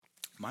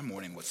My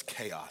morning was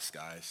chaos,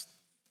 guys.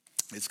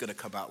 It's going to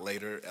come out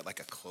later at like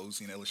a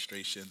closing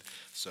illustration,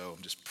 so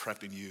I'm just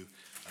prepping you.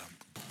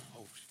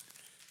 Oh,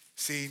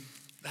 see,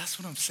 that's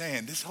what I'm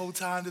saying. This whole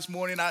time this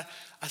morning, I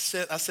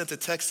sent a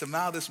text to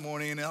Mal this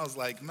morning, and I was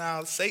like,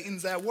 Mal,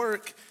 Satan's at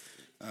work.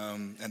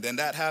 And then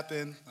that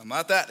happened. I'm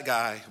not that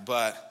guy,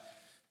 but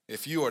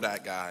if you are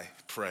that guy,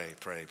 pray,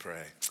 pray,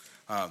 pray.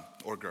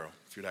 Or girl,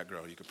 if you're that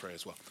girl, you could pray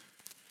as well.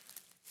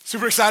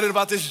 Super excited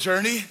about this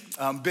journey.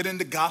 Been in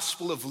the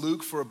Gospel of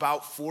Luke for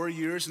about 4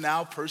 years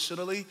now,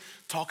 personally,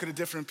 talking to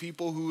different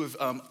people who have,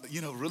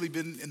 really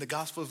been in the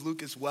Gospel of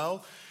Luke as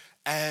well.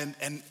 And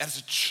as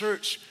a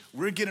church,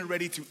 we're getting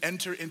ready to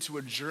enter into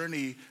a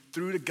journey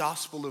through the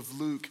Gospel of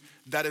Luke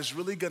that is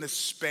really going to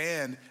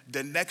span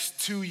the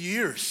next 2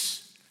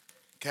 years,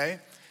 okay?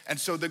 And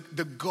so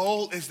the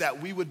goal is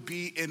that we would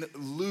be in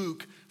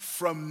Luke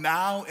from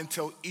now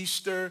until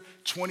Easter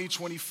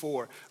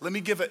 2024. Let me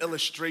give an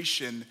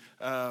illustration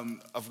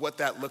of what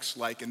that looks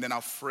like, and then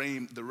I'll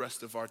frame the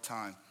rest of our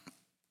time.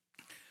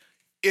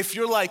 If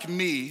you're like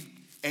me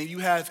and you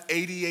have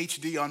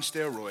ADHD on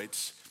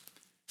steroids,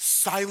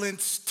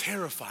 silence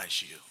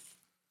terrifies you,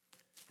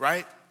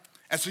 right?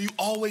 And so you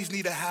always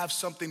need to have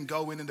something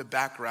going in the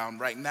background.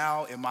 Right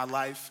now in my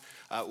life,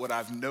 what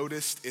I've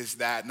noticed is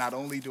that not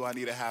only do I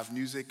need to have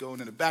music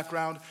going in the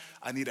background,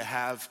 I need to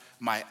have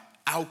my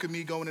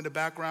alchemy going in the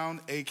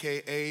background,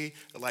 AKA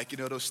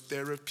those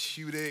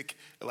therapeutic,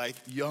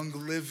 young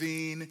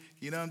living,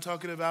 you know what I'm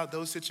talking about,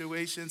 those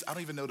situations. I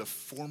don't even know the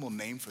formal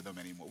name for them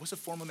anymore. What's the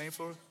formal name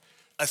for it?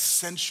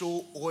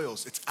 Essential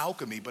oils. It's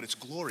alchemy, but it's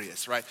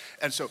glorious, right?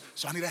 And so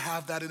I need to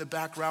have that in the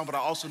background, but I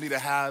also need to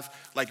have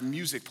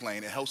music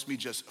playing. It helps me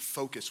just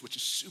focus, which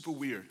is super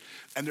weird.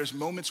 And there's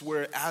moments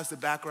where as the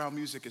background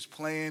music is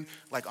playing,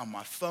 on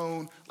my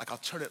phone, I'll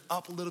turn it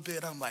up a little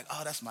bit. I'm like,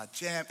 oh, that's my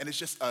jam. And it's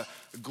just a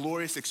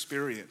glorious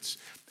experience.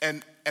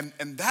 And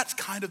that's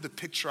kind of the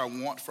picture I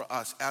want for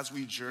us as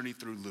we journey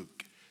through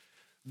Luke.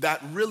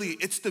 That really,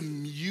 it's the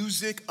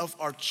music of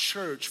our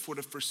church for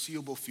the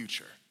foreseeable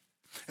future.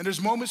 And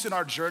there's moments in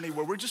our journey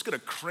where we're just gonna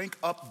crank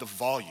up the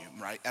volume,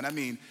 right? And I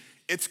mean,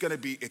 it's gonna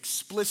be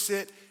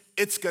explicit,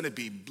 it's gonna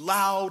be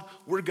loud,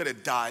 we're gonna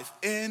dive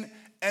in,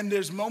 and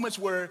there's moments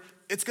where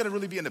it's gonna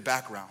really be in the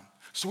background.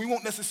 So we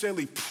won't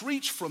necessarily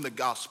preach from the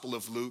Gospel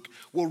of Luke.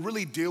 We'll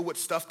really deal with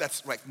stuff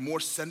that's more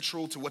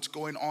central to what's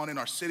going on in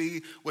our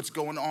city, what's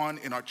going on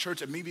in our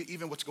church, and maybe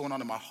even what's going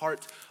on in my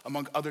heart,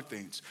 among other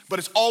things. But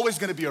it's always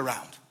gonna be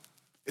around.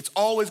 It's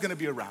always gonna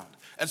be around.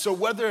 And so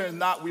whether or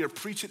not we are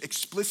preaching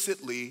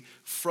explicitly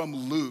from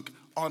Luke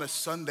on a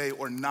Sunday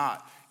or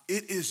not,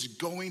 it is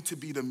going to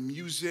be the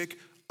music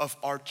of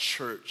our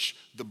church,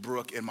 the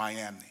Brook in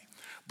Miami.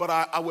 But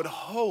I would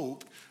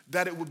hope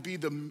that it would be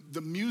the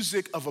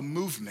music of a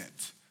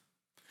movement.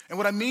 And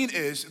what I mean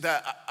is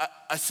that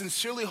I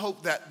sincerely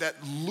hope that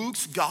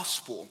Luke's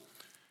gospel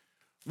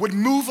would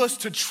move us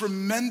to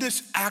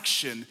tremendous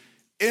action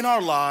in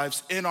our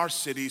lives, in our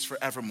cities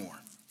forevermore,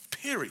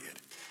 period.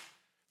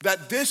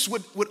 That this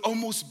would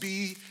almost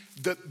be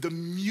the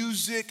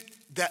music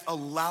that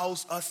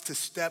allows us to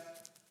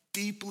step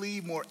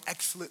deeply, more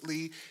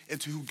excellently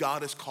into who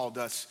God has called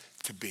us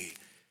to be.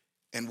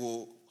 And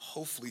we'll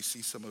hopefully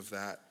see some of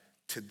that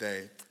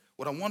today.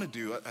 What I want to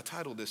do, I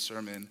titled this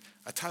sermon,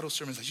 I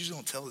usually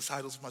don't tell the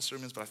titles of my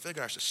sermons, but I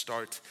figure I should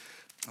start.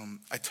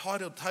 I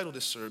titled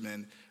this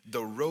sermon,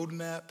 The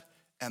Roadmap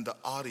and the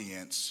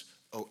Audience,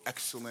 O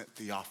Excellent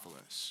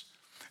Theophilus.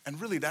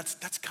 And really,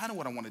 that's kind of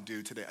what I want to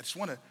do today. I just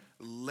want to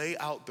lay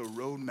out the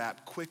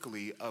roadmap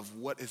quickly of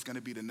what is going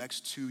to be the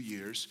next 2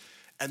 years.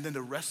 And then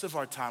the rest of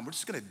our time, we're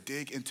just going to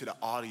dig into the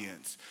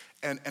audience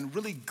and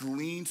really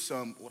glean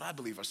some, what I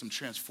believe are some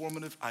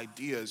transformative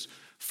ideas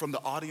from the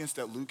audience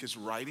that Luke is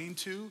writing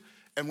to.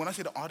 And when I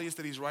say the audience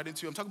that he's writing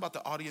to, I'm talking about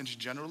the audience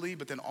generally,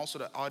 but then also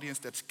the audience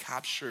that's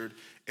captured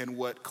in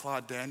what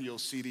Claude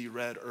Daniel's CD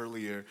read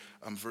earlier,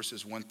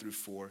 verses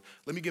 1-4.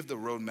 Let me give the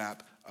roadmap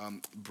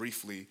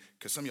briefly,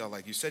 because some of y'all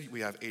you said we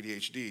have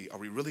ADHD. Are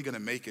we really going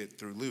to make it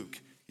through Luke?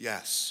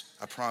 Yes,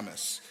 I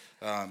promise.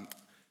 Kind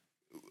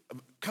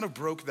of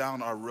broke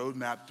down our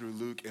roadmap through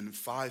Luke in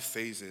 5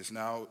 phases.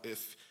 Now,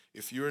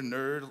 if you're a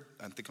nerd,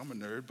 I think I'm a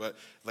nerd, but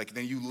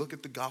then you look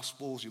at the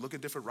Gospels, you look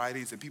at different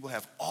writings, and people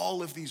have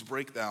all of these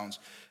breakdowns,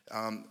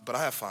 but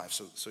I have 5,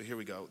 so here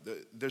we go.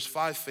 There's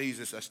 5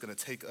 phases that's going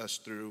to take us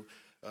through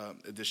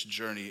this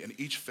journey, and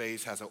each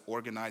phase has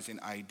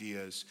organizing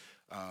ideas.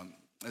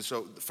 And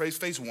so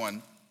phase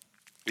 1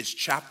 is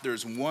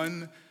chapters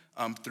 1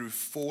 through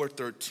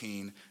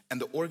 4:13, and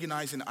the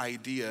organizing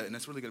idea, and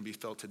it's really going to be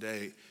felt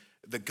today,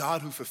 the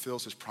God who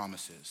fulfills his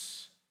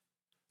promises.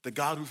 The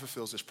God who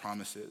fulfills his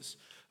promises.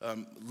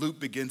 Luke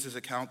begins his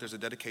account. There's a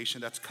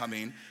dedication that's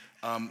coming.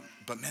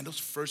 But man, those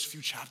first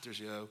few chapters,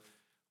 you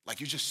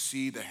just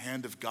see the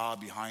hand of God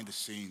behind the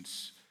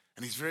scenes.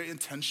 And he's very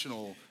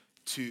intentional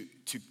to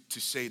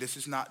say this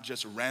is not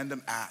just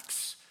random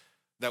acts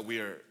that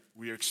we are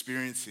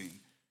experiencing.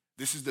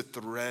 This is the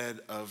thread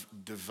of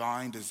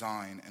divine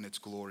design, and it's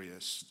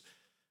glorious.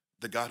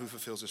 the God who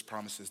fulfills his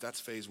promises. That's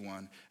phase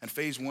one. And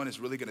phase one is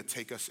really going to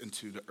take us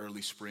into the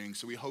early spring.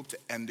 So we hope to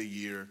end the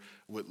year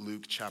with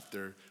Luke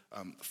chapter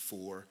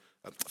 4.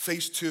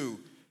 Phase two,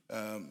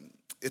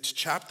 it's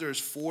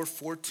chapters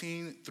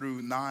 4:14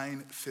 through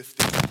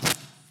 9:15.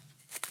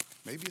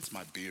 Maybe it's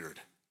my beard.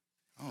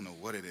 I don't know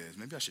what it is.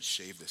 Maybe I should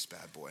shave this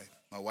bad boy.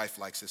 My wife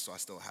likes it, so I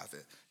still have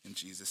it in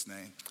Jesus'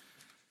 name.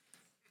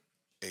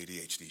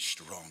 ADHD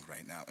strong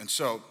right now. And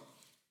so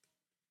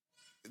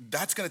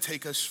that's going to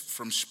take us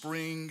from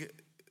spring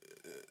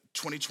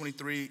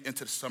 2023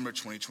 into the summer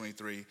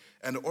 2023.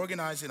 And to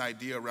organize an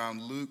idea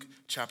around Luke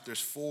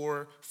chapters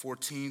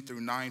 4:14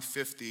 through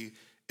 9:50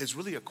 is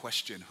really a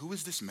question. Who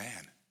is this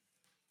man?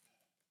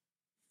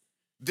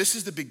 This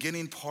is the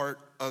beginning part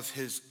of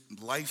his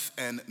life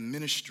and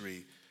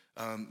ministry.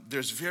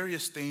 There's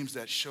various themes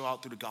that show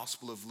out through the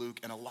Gospel of Luke,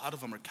 and a lot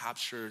of them are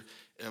captured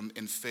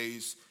in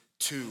phase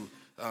two.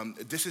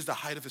 This is the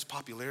height of his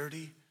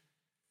popularity.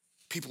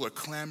 People are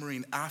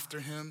clamoring after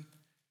him,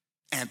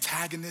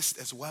 antagonists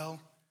as well.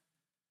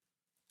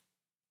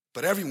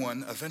 But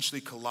everyone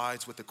eventually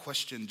collides with the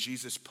question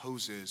Jesus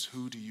poses,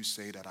 who do you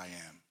say that I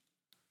am?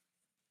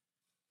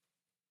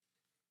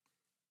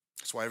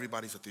 That's why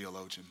everybody's a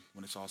theologian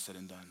when it's all said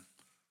and done.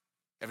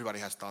 Everybody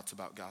has thoughts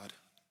about God.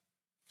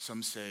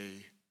 Some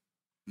say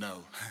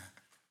no.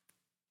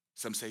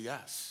 Some say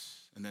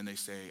yes, and then they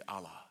say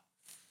Allah.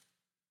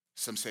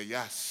 Some say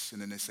yes,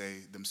 and then they say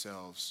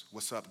themselves,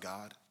 what's up,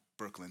 God?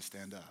 Brooklyn,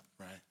 stand up,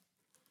 right?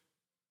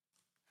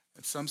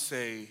 And some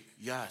say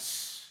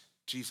yes,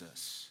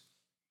 Jesus.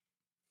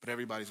 But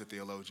everybody's a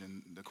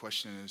theologian. The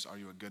question is, are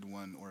you a good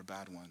one or a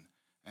bad one?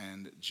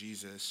 And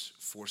Jesus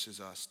forces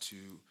us to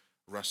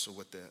wrestle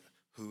with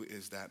who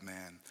is that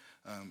man?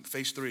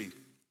 Phase three.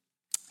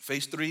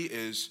 Phase three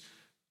is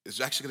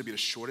actually going to be the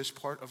shortest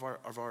part of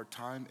our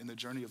time in the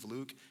journey of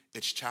Luke.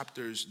 It's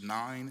chapters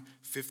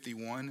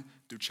 9:51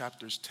 through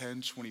chapters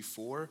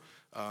 10:24.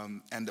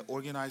 And the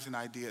organizing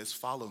idea is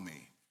follow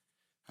me.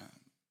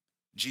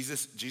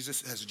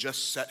 Jesus has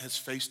just set his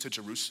face to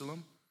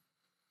Jerusalem.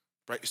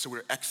 Right, so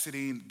we're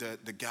exiting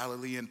the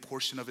Galilean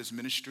portion of his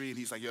ministry, and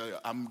he's like, yo,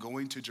 I'm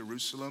going to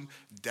Jerusalem.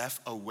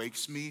 Death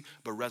awaits me,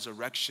 but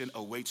resurrection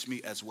awaits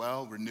me as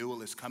well.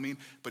 Renewal is coming.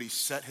 But he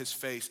set his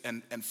face,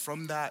 and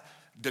from that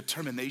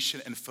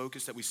determination and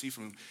focus that we see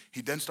from him,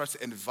 he then starts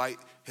to invite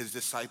his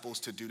disciples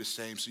to do the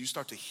same. So you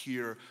start to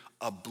hear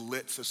a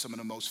blitz of some of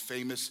the most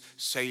famous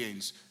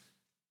sayings.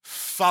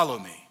 Follow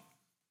me.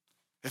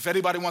 If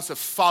anybody wants to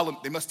follow,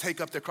 they must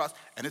take up their cross.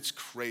 And it's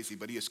crazy,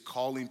 but he is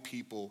calling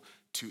people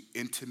to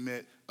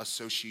intimate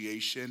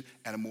association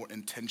and a more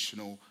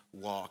intentional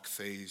walk,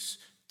 phase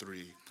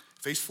three.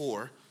 Phase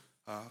four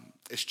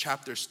is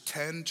chapters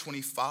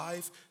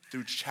 10:25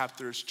 through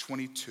chapters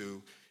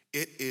 22.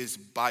 It is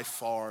by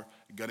far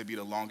going to be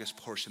the longest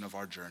portion of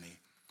our journey.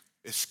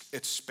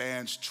 It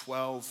spans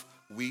 12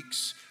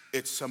 weeks.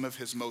 It's some of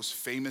his most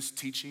famous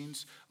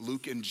teachings.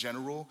 Luke in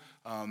general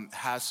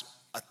has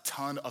a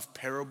ton of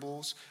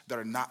parables that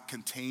are not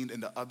contained in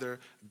the other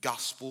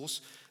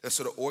gospels. And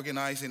so the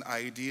organizing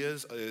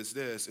ideas is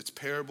this. It's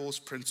parables,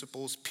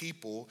 principles,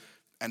 people,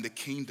 and the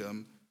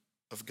kingdom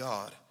of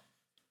God.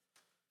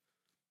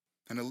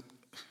 And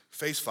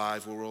phase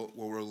five, where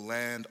we'll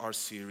land our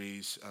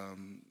series,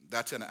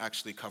 that's going to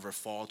actually cover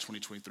fall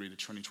 2023 to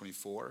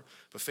 2024.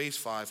 But phase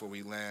five, where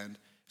we land,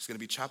 is going to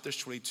be chapters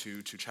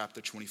 22 to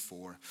chapter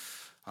 24.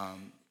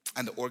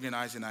 And the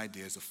organizing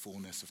idea is the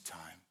fullness of time.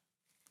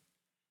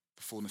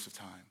 The fullness of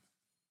time.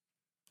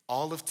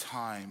 All of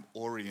time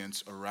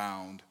orients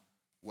around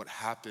what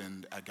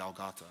happened at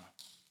Golgotha,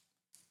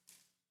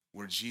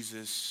 where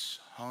Jesus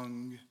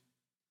hung,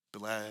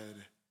 bled,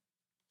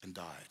 and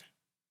died.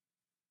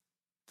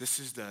 This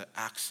is the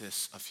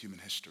axis of human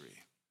history.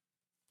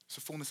 It's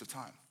the fullness of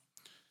time.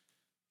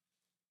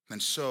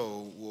 And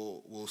so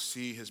we'll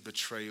see his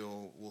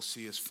betrayal, we'll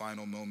see his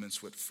final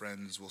moments with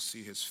friends, we'll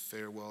see his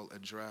farewell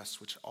address,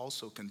 which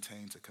also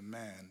contains a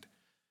command.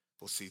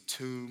 We'll see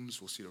tombs,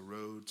 we'll see the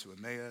road to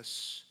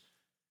Emmaus.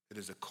 It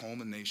is a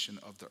culmination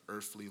of the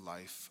earthly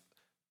life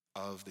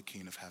of the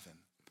King of Heaven.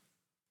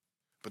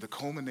 But the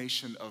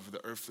culmination of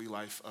the earthly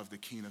life of the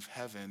King of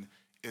Heaven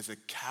is a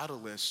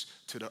catalyst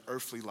to the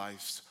earthly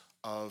lives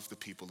of the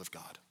people of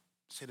God.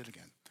 Say that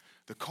again.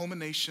 The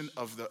culmination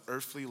of the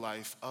earthly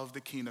life of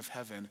the King of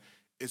Heaven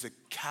is a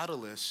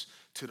catalyst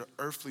to the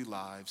earthly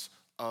lives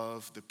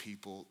of the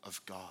people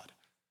of God.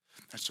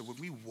 And so when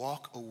we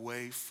walk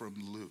away from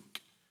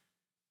Luke,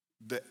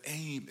 the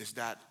aim is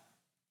that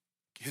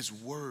his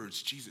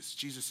words,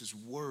 Jesus'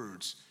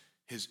 words,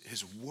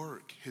 his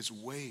work, his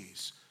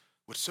ways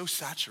would so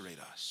saturate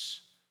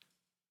us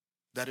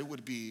that it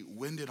would be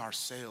wind in our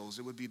sails.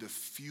 It would be the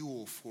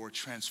fuel for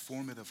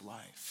transformative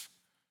life.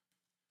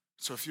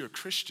 So if you're a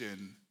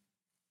Christian,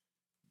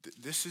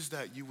 this is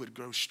that you would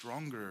grow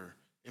stronger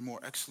in more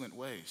excellent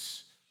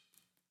ways.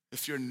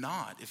 If you're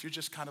not, if you're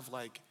just kind of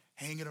like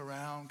hanging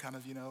around, kind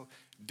of,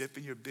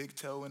 dipping your big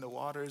toe in the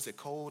water. Is it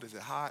cold? Is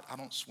it hot? I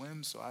don't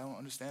swim, so I don't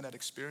understand that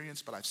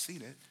experience, but I've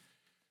seen it.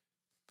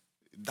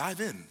 Dive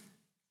in.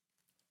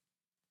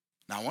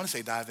 Now, I want to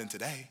say dive in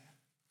today.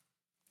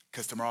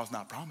 because tomorrow's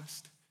not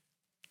promised.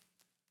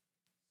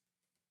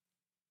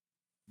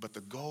 But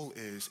the goal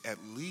is at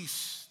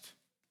least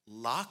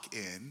lock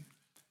in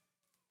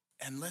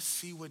and let's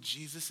see what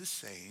Jesus is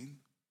saying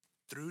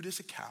through this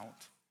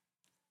account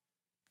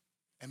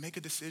and make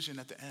a decision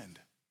at the end.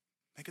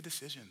 Make a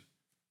decision.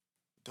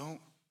 Don't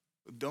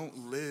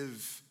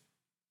live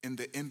in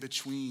the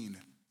in-between,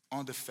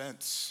 on the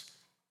fence.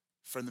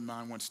 A friend of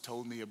mine once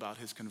told me about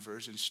his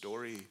conversion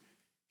story.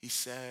 He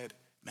said,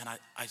 man,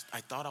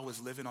 I thought I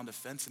was living on the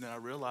fence, and then I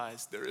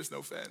realized there is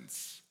no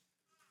fence.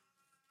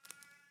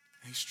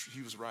 And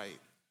he was right.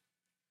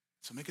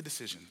 So make a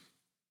decision.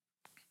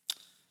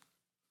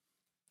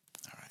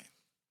 All right.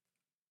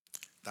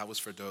 That was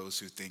for those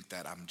who think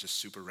that I'm just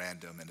super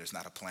random and there's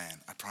not a plan.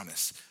 I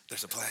promise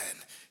there's a plan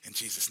in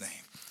Jesus' name.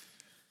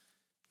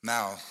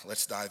 Now,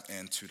 let's dive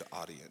into the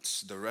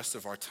audience. The rest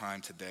of our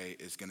time today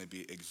is going to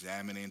be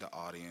examining the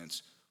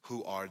audience.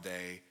 Who are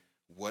they?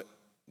 What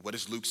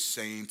is Luke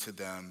saying to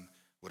them?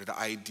 What are the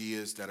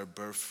ideas that are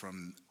birthed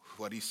from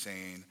what he's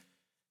saying?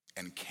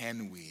 And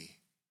can we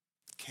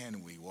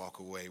walk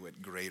away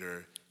with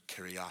greater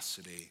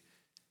curiosity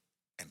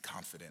and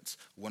confidence?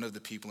 One of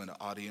the people in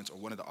the audience, or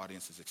one of the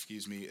audiences,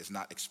 is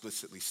not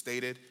explicitly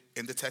stated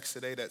in the text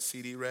today that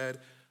CD read,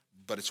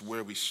 but it's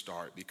where we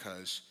start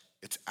because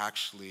it's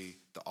actually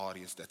the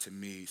audience that to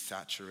me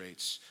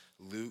saturates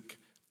Luke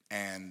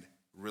and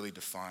really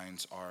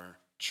defines our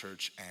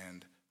church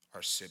and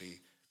our city.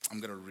 I'm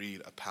going to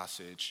read a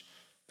passage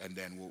and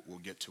then we'll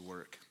get to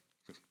work.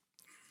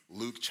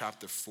 Luke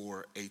chapter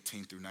 4,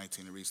 18 through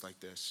 19, it reads like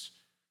this.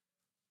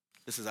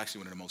 This is actually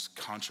one of the most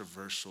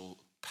controversial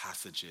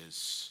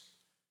passages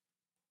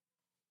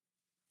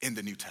in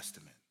the New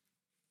Testament.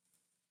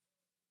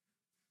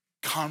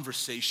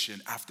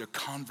 Conversation after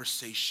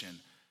conversation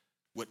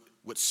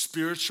with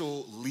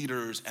spiritual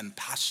leaders and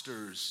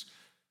pastors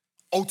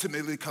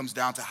ultimately comes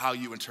down to how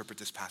you interpret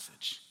this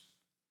passage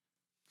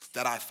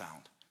that I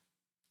found.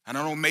 And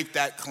I don't make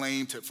that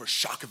claim for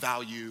shock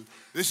value.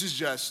 This is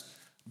just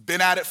been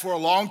at it for a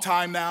long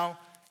time now,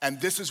 and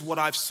this is what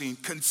I've seen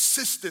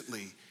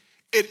consistently.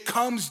 It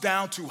comes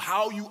down to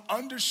how you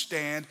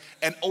understand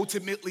and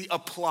ultimately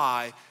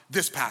apply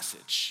this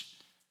passage.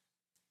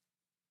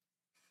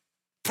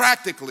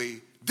 Practically,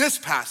 this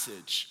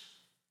passage,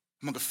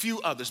 among a few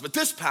others, but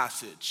this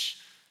passage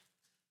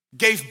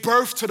gave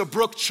birth to the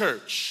Brook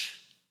Church.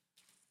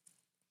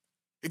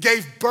 It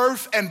gave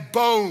birth and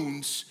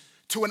bones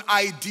to an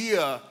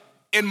idea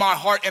in my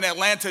heart in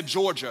Atlanta,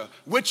 Georgia,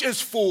 which is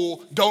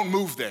full, don't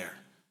move there.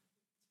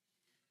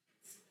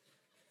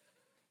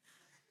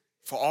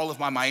 For all of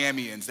my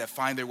Miamians that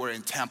find their way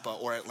in Tampa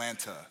or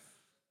Atlanta.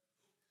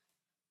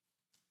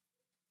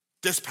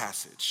 This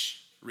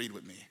passage, read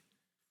with me.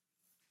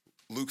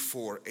 Luke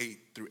 4,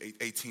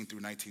 18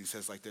 through 19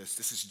 says like this.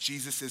 This is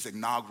Jesus'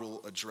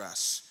 inaugural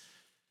address.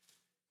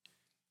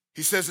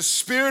 He says, the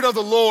Spirit of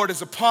the Lord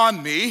is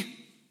upon me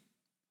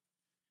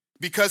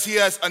because he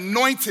has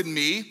anointed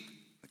me.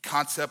 The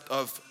concept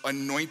of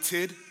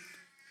anointed,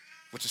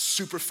 which is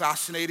super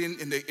fascinating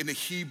in the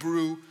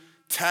Hebrew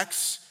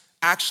text,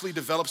 actually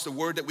develops the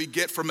word that we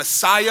get for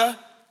Messiah.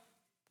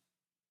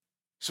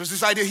 So it's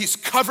this idea, he's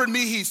covered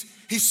me, he's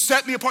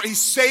set me apart, he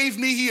saved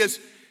me, he has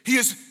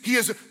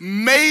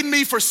made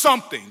me for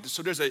something.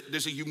 So there's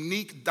a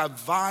unique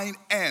divine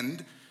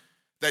end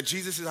that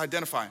Jesus is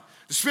identifying.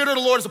 The Spirit of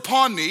the Lord is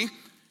upon me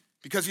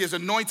because he has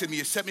anointed me,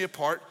 he has set me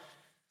apart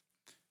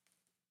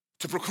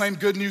to proclaim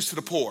good news to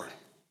the poor.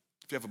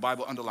 If you have a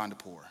Bible, underline the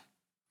poor.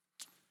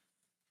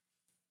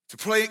 To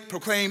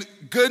proclaim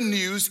good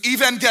news,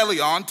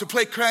 evangelion, to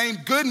proclaim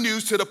good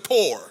news to the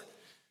poor.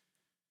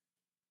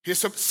 He has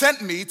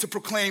sent me to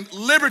proclaim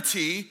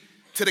liberty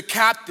to the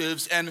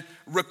captives and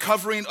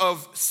recovering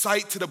of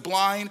sight to the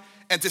blind,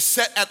 and to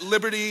set at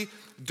liberty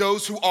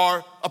those who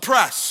are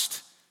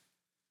oppressed.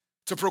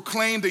 To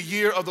proclaim the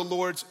year of the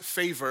Lord's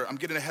favor. I'm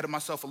getting ahead of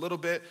myself a little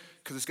bit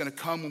because it's going to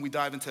come when we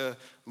dive into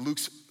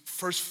Luke's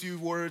first few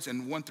words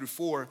and 1 through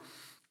 4.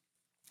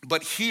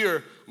 But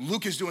here,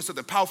 Luke is doing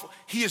something powerful.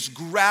 He is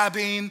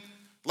grabbing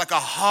like a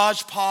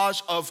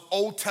hodgepodge of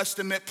Old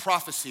Testament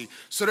prophecy.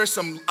 So there's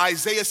some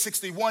Isaiah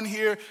 61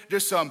 here.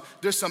 There's some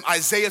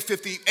Isaiah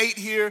 58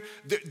 here.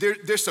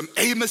 There's some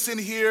Amos in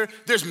here.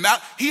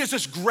 He is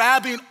just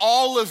grabbing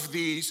all of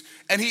these,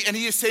 and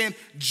he is saying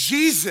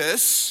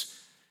Jesus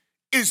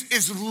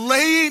is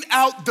laying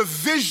out the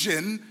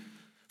vision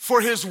for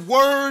his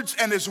words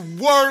and his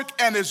work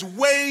and his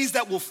ways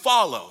that will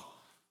follow.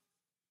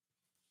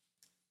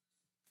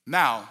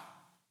 Now,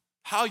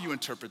 how you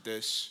interpret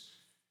this,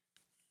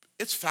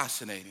 it's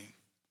fascinating.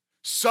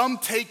 Some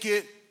take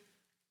it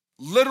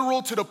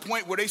literal to the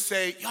point where they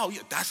say, yeah,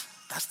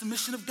 that's the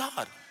mission of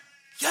God.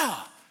 Yeah.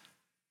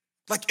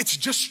 Like it's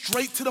just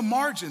straight to the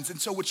margins.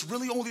 And so it's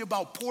really only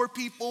about poor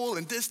people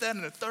and this, that,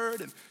 and the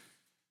third.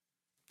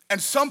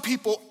 And some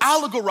people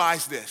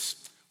allegorize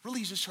this. Really,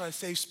 he's just trying to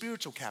save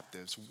spiritual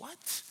captives.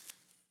 What?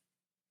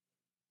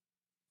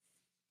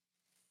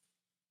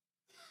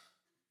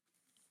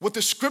 What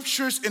the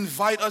scriptures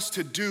invite us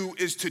to do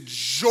is to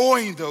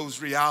join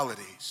those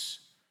realities,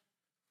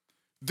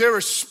 there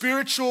are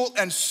spiritual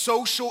and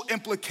social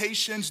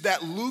implications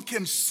that Luke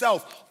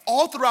himself,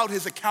 all throughout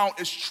his account,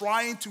 is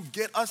trying to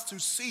get us to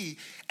see,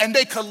 and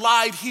they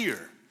collide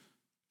here.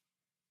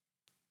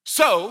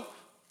 So,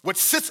 what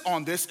sits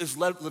on this is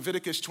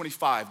Leviticus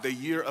 25, the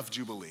year of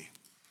Jubilee.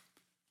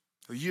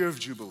 The year of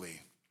Jubilee.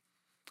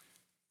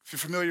 If you're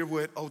familiar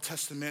with Old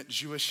Testament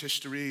Jewish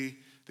history,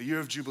 the year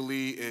of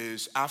Jubilee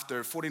is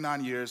after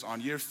 49 years,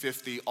 on year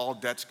 50, all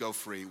debts go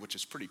free, which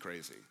is pretty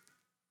crazy.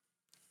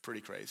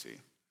 Pretty crazy.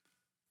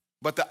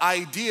 But the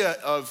idea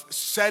of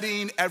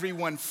setting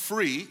everyone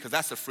free, because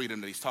that's the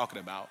freedom that he's talking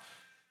about,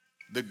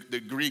 the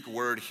Greek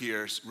word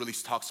here really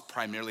talks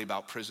primarily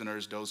about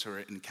prisoners, those who are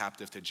in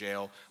captive to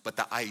jail. But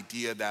the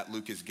idea that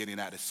Luke is getting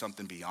at is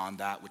something beyond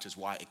that, which is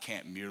why it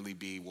can't merely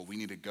be, well, we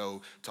need to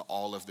go to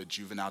all of the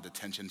juvenile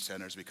detention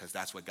centers because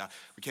that's what God,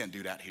 we can't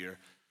do that here.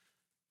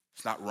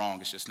 It's not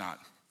wrong, it's just not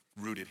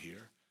rooted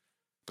here.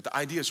 But the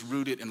idea is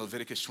rooted in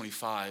Leviticus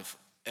 25,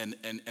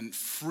 and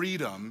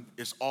freedom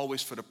is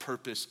always for the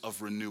purpose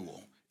of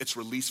renewal. It's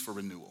release for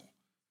renewal.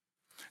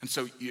 And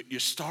so you're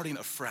starting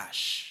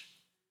afresh.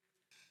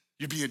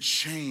 You're being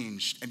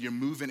changed, and you're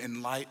moving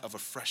in light of a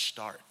fresh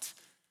start.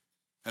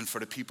 And for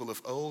the people of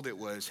old, it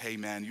was, hey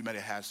man, you might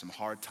have had some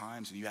hard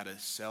times and you had to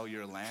sell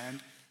your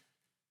land.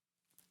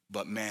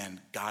 But man,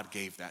 God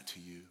gave that to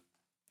you.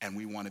 And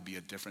we want to be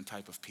a different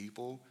type of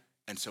people.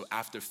 And so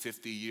after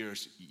 50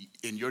 years,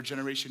 in your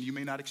generation, you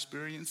may not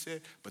experience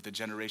it, but the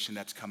generation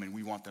that's coming,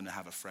 we want them to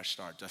have a fresh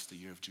start. That's the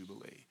year of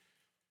Jubilee.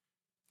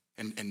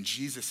 And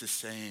Jesus is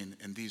saying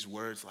in these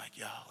words like,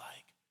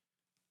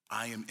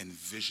 I am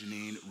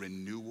envisioning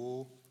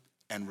renewal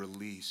and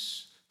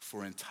release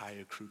for an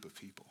entire group of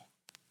people.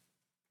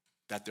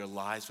 That their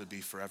lives would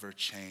be forever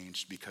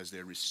changed because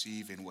they're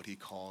receiving what he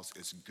calls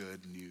is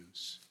good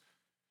news.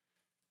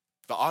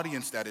 The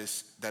audience that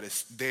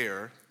is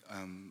there,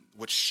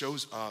 which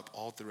shows up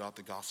all throughout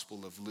the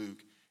Gospel of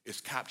Luke,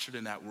 is captured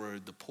in that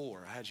word, the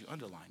poor. I had you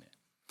underline it.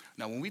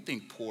 Now, when we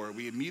think poor,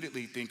 we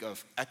immediately think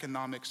of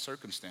economic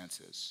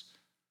circumstances.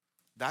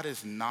 That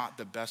is not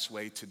the best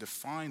way to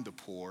define the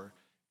poor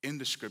in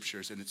the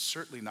scriptures, and it's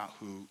certainly not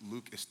who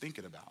Luke is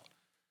thinking about.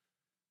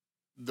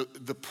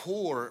 The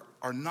poor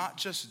are not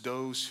just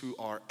those who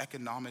are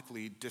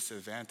economically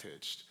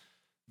disadvantaged.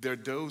 They're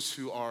those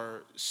who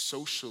are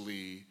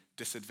socially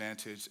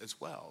disadvantaged as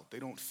well. They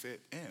don't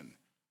fit in.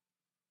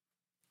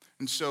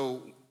 And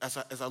so as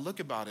I look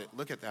at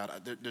that,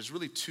 there's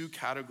really two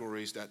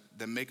categories that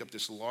make up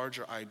this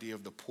larger idea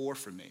of the poor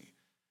for me.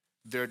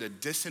 They're the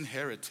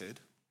disinherited,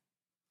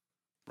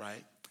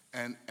 right?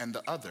 And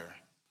the other.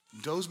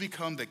 Those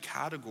become the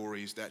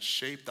categories that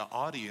shape the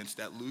audience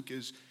that Luke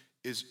is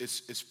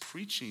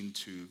preaching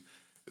to.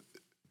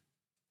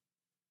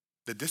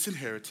 The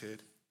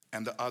disinherited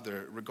and the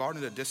other.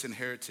 Regarding the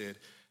disinherited,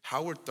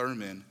 Howard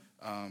Thurman,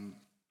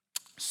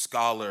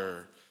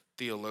 scholar,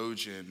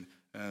 theologian,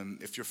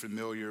 if you're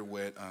familiar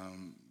with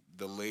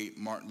the late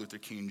Martin Luther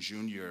King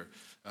Jr.,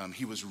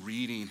 he was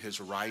reading his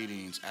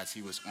writings as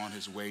he was on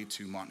his way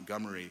to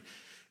Montgomery.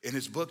 In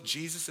his book,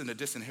 Jesus and the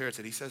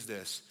Disinherited, he says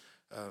this.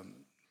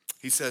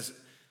 He says,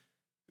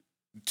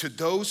 to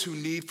those who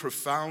need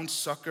profound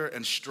succor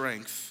and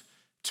strength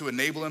to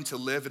enable them to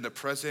live in the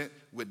present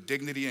with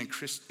dignity and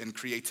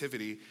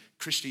creativity,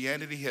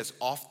 Christianity has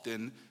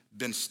often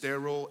been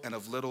sterile and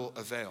of little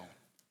avail.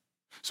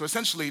 So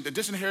essentially, the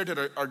disinherited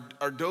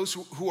are those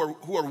who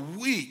are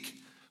weak,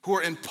 who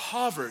are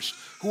impoverished,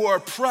 who are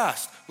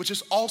oppressed, which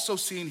is also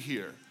seen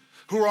here,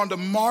 who are on the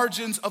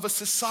margins of a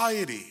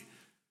society.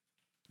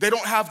 They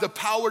don't have the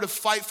power to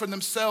fight for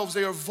themselves.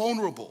 They are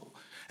vulnerable.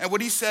 And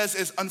what he says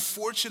is,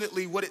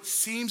 unfortunately, what it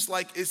seems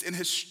like is in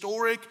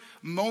historic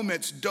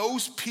moments,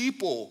 those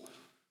people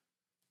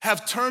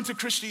have turned to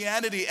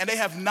Christianity and they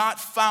have not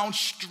found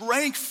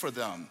strength for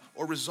them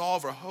or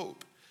resolve or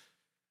hope.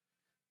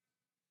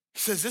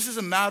 He says this is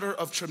a matter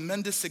of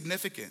tremendous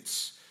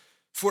significance,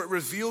 for it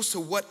reveals to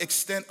what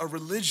extent a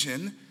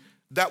religion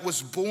that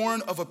was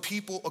born of a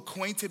people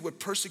acquainted with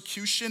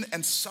persecution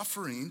and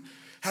suffering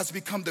has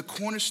become the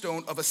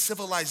cornerstone of a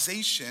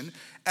civilization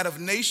and of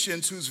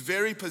nations whose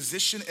very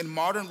position in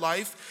modern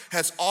life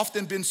has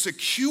often been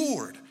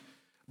secured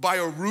by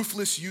a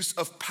ruthless use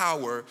of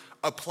power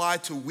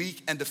applied to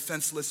weak and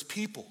defenseless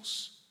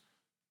peoples.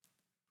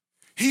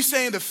 He's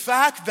saying the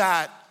fact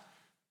that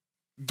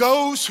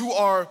those who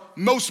are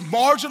most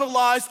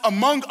marginalized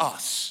among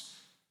us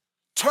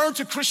turn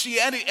to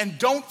Christianity and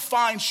don't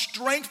find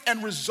strength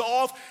and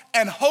resolve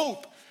and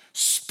hope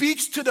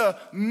speaks to the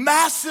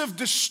massive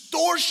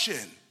distortion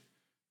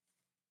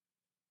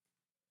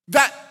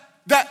that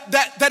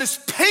is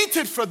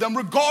painted for them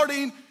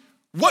regarding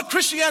what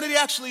Christianity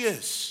actually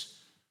is.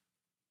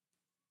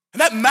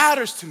 And that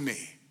matters to me.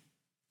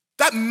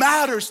 That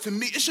matters to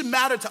me. It should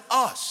matter to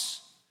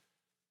us.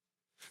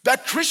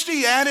 That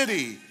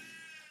Christianity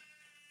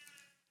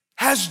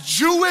has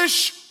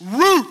Jewish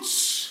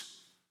roots.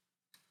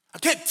 I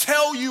can't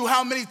tell you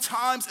how many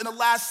times in the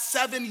last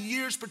 7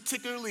 years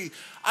particularly,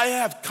 I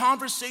have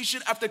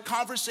conversation after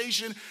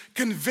conversation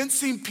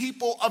convincing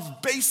people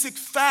of basic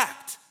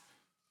fact.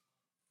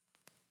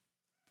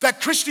 That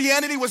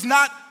Christianity was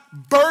not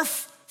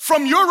birthed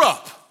from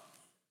Europe.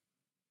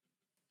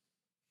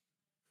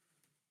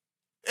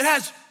 It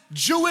has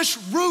Jewish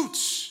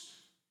roots.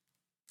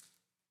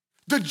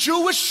 The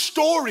Jewish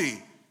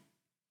story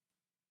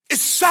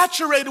is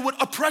saturated with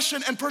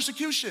oppression and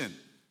persecution.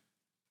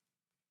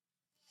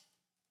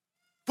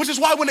 Which is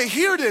why when they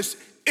hear this,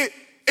 it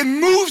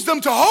moves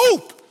them to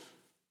hope.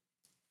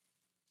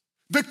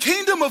 The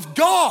kingdom of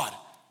God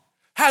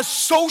has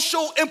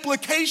social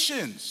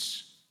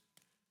implications.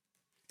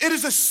 It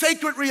is a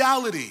sacred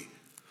reality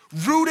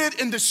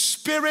rooted in the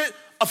spirit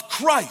of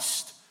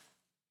Christ.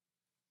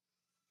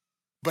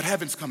 But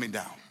heaven's coming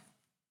down.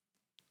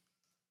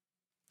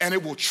 And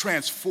it will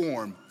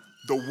transform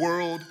the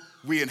world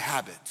we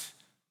inhabit.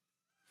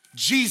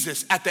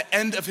 Jesus, at the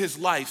end of his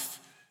life,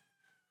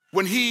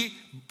 when he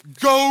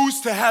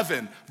goes to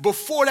heaven,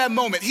 before that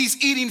moment,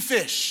 he's eating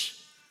fish.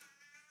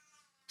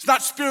 It's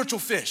not spiritual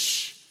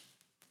fish.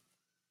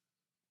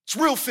 It's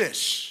real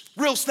fish,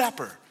 real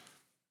snapper.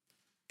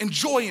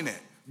 Enjoying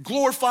it,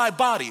 glorified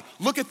body.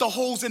 Look at the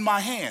holes in my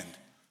hand.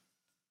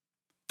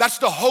 That's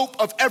the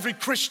hope of every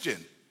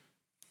Christian.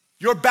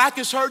 Your back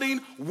is hurting,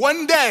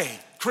 one day,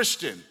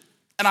 Christian,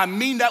 and I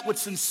mean that with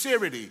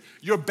sincerity,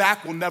 your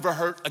back will never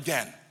hurt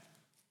again.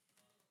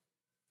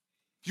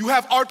 You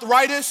have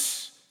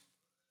arthritis,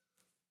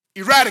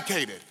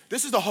 eradicated.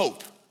 This is the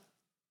hope.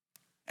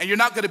 And you're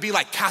not gonna be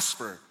like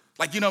Casper,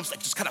 like,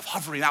 just kind of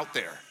hovering out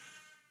there,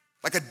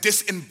 like a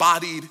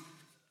disembodied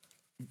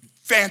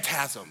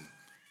phantasm.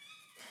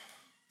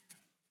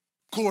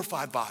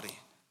 Glorified body.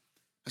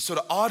 And so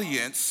the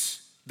audience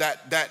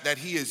that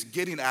he is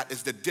getting at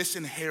is the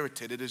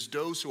disinherited. It is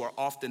those who are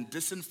often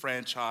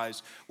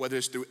disenfranchised, whether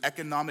it's through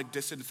economic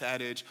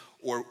disadvantage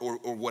or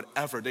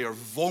whatever. They are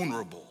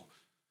vulnerable.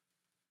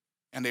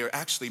 And they are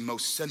actually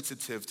most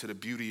sensitive to the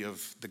beauty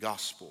of the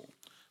gospel.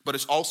 But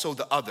it's also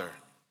the other.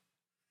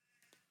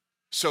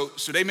 So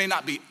they may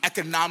not be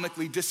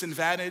economically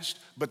disadvantaged,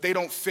 but they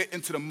don't fit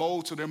into the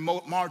mold, so they're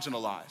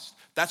marginalized.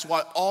 That's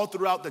why all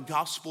throughout the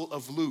Gospel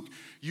of Luke,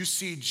 you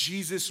see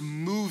Jesus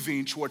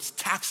moving towards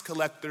tax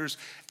collectors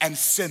and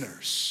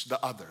sinners, the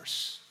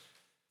others.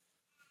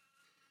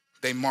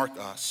 They mark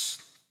us.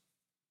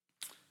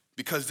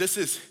 Because this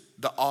is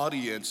the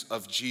audience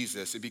of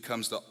Jesus, it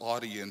becomes the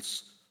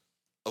audience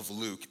of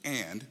Luke.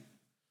 And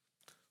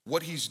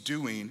what he's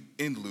doing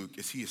in Luke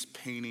is he is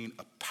painting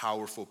a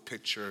powerful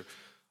picture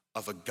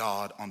of a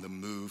God on the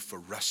move for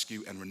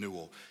rescue and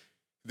renewal.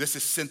 This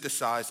is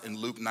synthesized in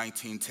Luke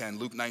 19:10.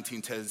 Luke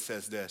 19:10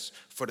 says this: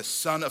 "For the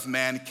Son of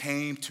Man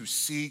came to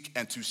seek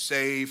and to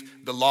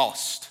save the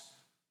lost."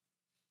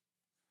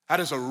 That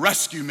is a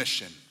rescue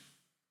mission.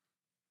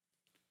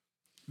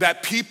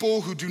 That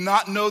people who do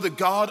not know the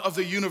God of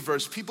the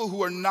universe, people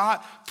who are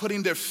not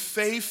putting their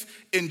faith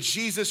in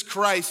Jesus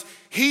Christ,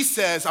 he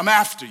says, I'm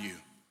after you.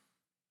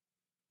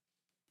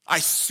 I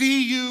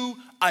see you,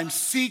 I'm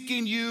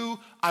seeking you,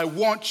 I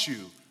want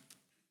you.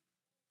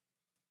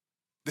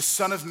 The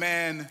Son of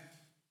Man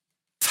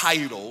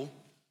title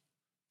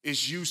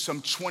is used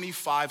some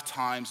 25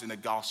 times in the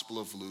Gospel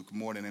of Luke,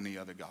 more than any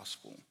other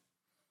gospel.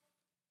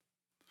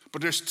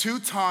 But there's 2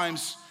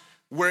 times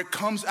where it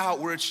comes out,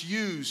 where it's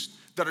used,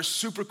 that are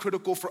super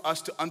critical for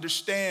us to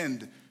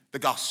understand the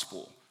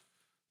gospel.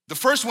 The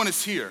first one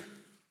is here,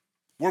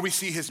 where we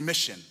see his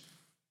mission.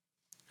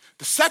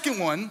 The second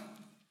one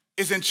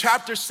is in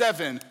chapter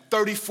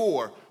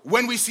 7:34,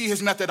 when we see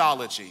his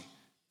methodology. It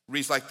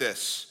reads like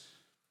this: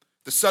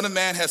 "The Son of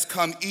Man has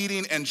come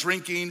eating and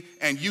drinking,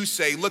 and you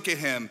say, look at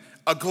him,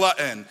 a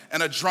glutton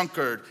and a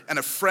drunkard and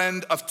a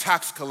friend of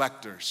tax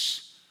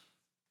collectors."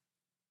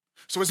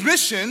 So his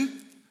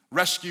mission,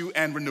 rescue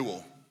and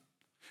renewal.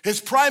 His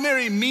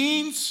primary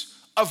means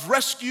of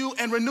rescue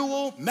and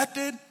renewal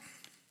method,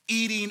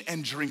 eating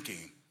and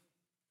drinking.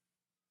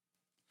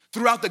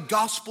 Throughout the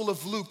Gospel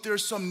of Luke,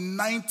 there's some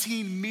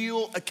 19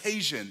 meal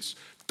occasions.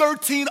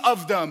 13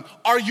 of them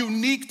are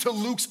unique to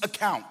Luke's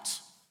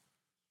account.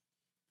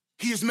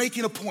 He is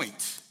making a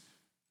point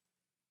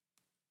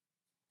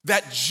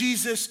that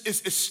Jesus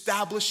is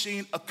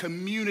establishing a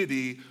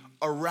community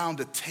around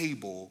a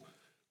table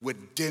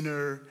with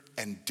dinner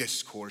and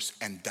discourse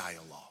and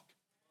dialogue.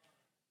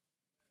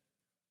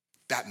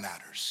 That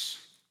matters.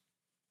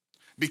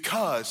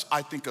 Because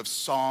I think of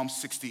Psalm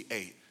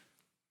 68,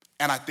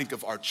 and I think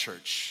of our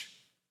church.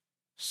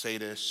 Say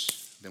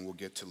this, then we'll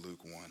get to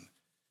Luke 1.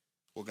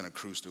 We're going to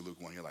cruise through Luke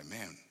 1. You're like,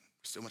 man,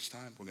 still much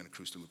time? We're going to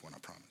cruise through Luke 1, I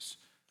promise.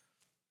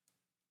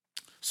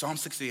 Psalm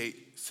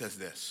 68 says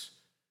this: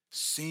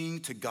 "Sing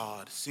to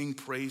God, sing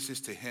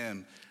praises to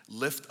him,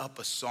 lift up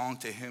a song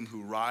to him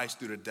who rides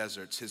through the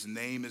deserts. His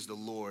name is the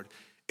Lord.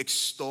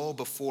 Extol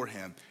before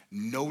him."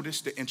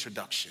 Notice the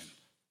introduction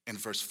in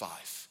verse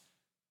 5.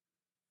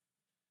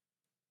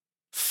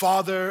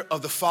 "Father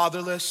of the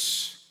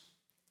fatherless,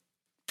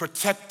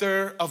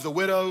 protector of the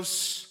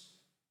widows,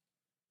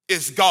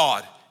 is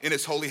God in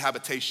his holy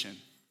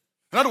habitation."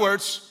 In other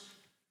words,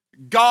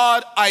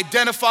 God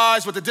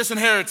identifies with the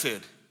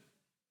disinherited.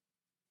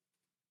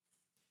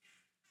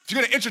 If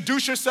you're gonna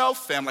introduce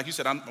yourself, fam, like you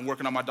said, I'm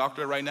working on my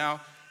doctorate right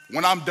now.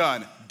 When I'm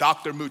done,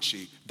 Dr.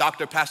 Muche,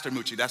 Dr. Pastor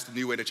Muche, that's the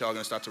new way that y'all are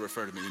gonna start to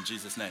refer to me in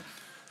Jesus' name.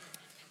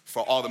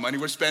 For all the money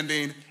we're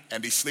spending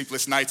and these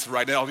sleepless nights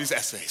writing all these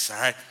essays,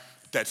 all right?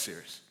 Dead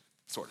serious,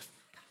 sort of.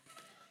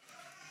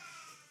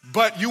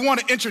 But you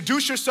wanna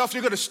introduce yourself,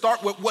 you're gonna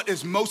start with what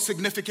is most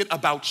significant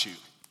about you.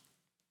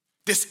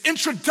 This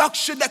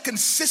introduction that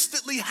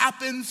consistently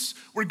happens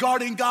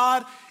regarding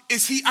God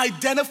is he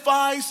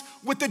identifies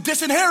with the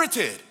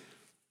disinherited.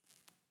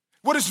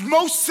 What is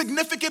most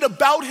significant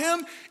about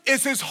him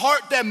is his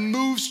heart that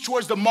moves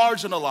towards the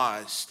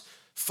marginalized.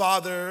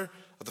 Father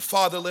of the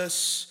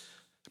fatherless,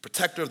 the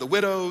protector of the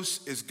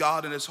widows is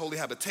God in his holy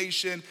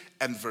habitation.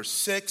 And verse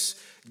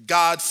 6,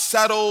 God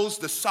settles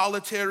the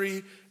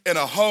solitary in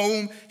a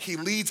home. He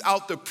leads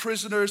out the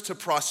prisoners to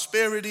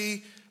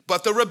prosperity,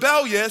 but the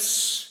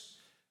rebellious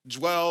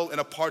dwell in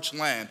a parched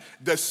land.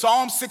 Does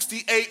Psalm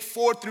 68,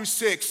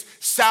 4-6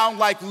 sound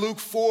like Luke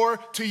 4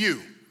 to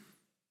you?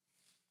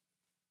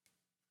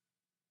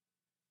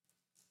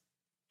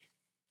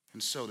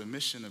 And so the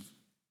mission of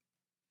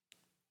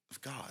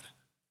God,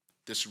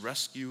 this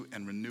rescue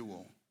and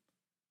renewal,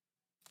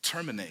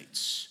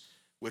 terminates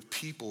with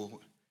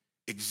people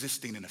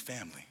existing in a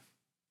family.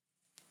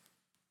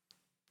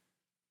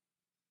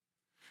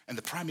 And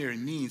the primary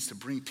means to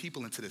bring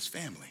people into this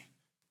family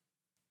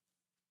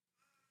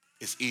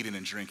is eating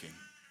and drinking.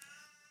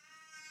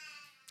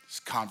 It's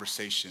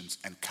conversations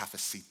and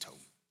cafecito.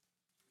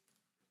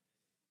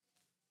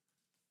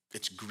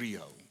 It's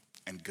griot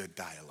and good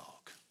dialogue.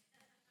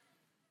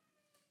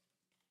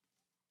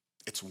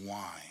 It's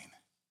wine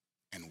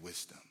and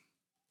wisdom.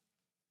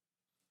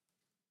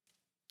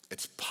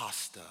 It's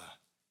pasta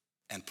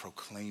and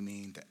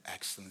proclaiming the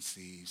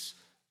excellencies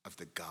of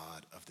the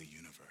God of the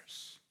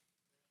universe.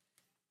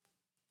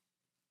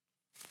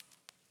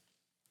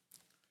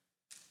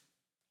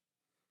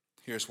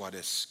 Here's why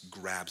this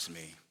grabs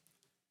me.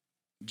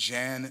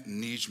 Jan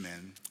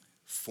Nijman,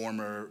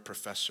 former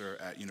professor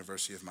at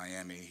University of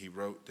Miami, he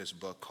wrote this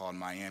book called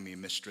Miami,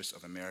 Mistress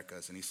of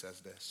Americas, and he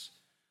says this: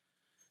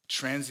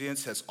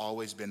 transience has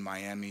always been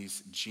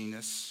Miami's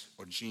genius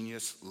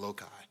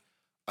loci,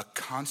 a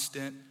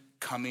constant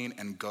coming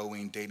and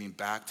going dating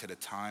back to the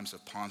times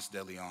of Ponce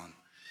de Leon.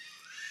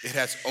 It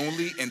has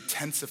only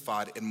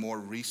intensified in more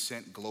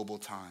recent global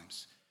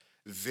times.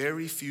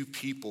 Very few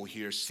people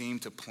here seem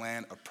to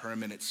plan a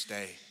permanent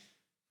stay.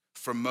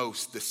 For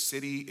most, the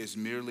city is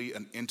merely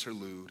an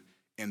interlude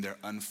in their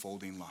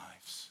unfolding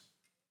lives.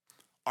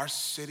 Our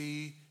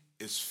city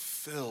is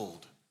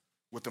filled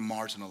with the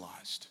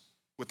marginalized,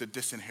 with the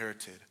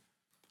disinherited.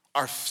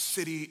 Our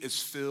city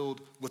is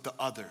filled with the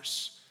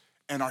others,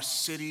 and our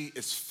city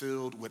is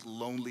filled with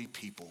lonely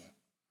people.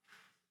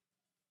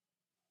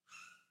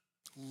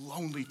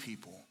 Lonely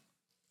people.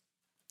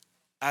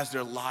 As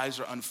their lives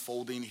are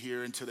unfolding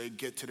here until they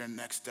get to their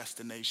next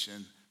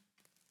destination,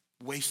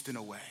 wasting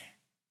away.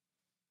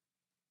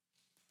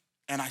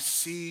 And I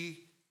see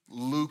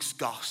Luke's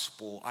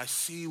gospel, I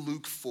see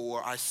Luke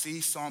 4, I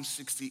see Psalm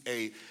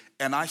 68,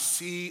 and I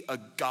see a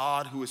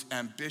God who is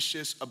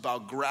ambitious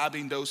about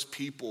grabbing those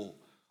people,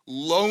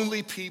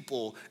 lonely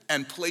people,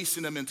 and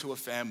placing them into a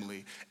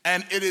family.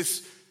 And it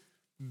is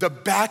the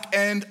back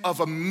end of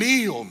a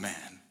meal, man.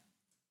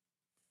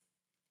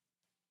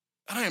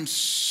 I am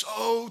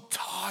so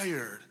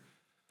tired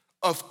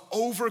of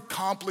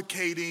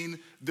overcomplicating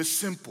the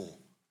simple.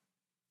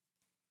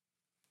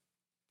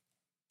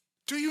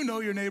 Do you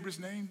know your neighbor's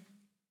name?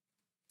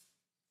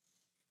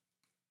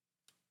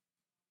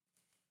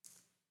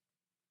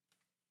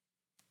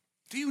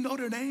 Do you know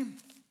their name?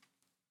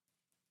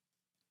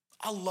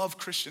 I love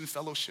Christian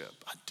fellowship.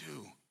 I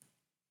do.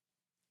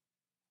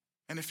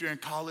 And if you're in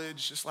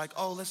college, it's like,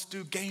 oh, let's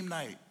do game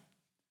night,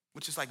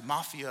 which is like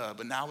mafia,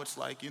 but now it's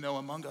like,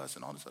 Among Us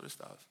and all this other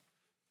stuff.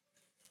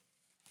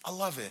 I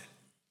love it.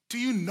 Do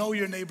you know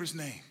your neighbor's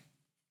name?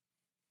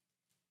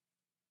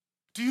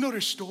 Do you know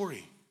their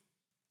story?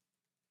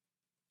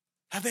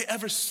 Have they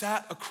ever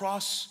sat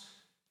across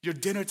your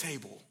dinner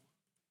table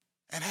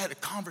and had a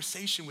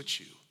conversation with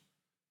you?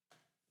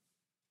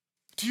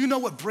 Do you know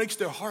what breaks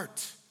their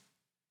heart?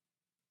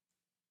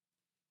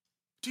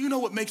 Do you know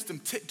what makes them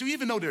tick? Do you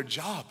even know their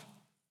job?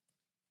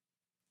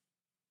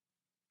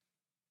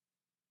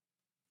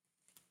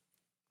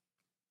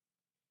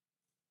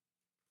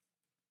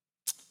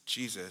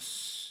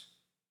 Jesus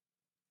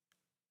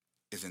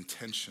is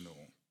intentional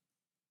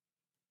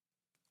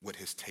with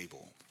his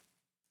table.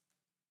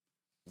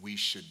 We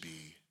should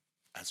be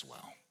as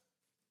well.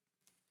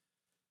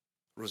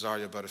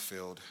 Rosaria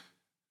Butterfield,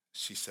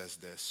 she says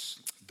this: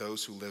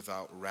 those who live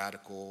out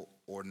radical,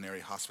 ordinary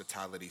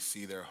hospitality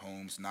see their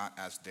homes not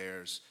as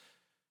theirs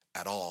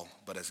at all,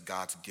 but as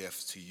God's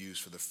gift to use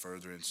for the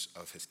furtherance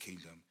of his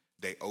kingdom.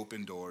 They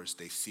open doors,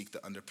 they seek the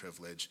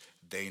underprivileged,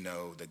 they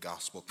know the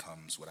gospel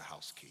comes with a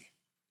house key.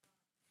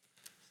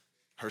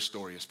 Her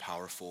story is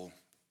powerful.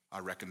 I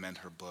recommend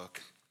her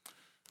book.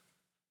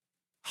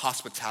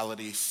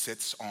 Hospitality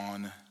sits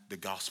on the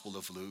Gospel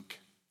of Luke.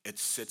 It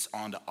sits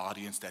on the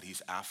audience that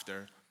he's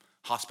after.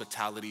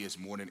 Hospitality is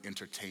more than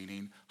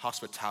entertaining.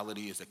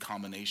 Hospitality is a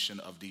combination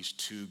of these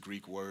two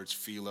Greek words,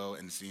 philo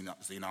and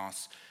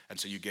xenos. And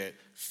so you get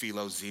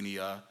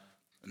philoxenia.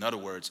 In other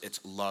words, it's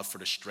love for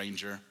the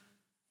stranger.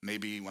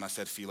 Maybe when I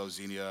said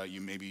philoxenia,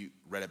 you maybe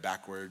read it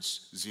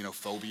backwards,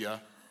 xenophobia,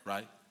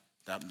 right?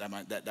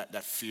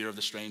 That fear of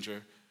the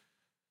stranger.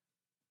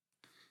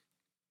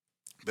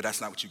 But that's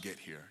not what you get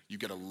here. You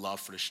get a love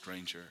for the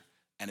stranger,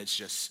 and it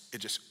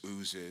just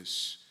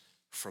oozes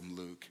from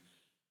Luke.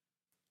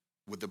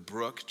 Would the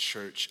Brook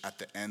Church at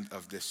the end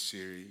of this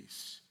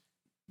series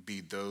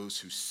be those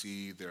who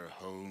see their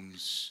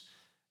homes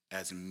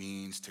as a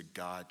means to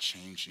God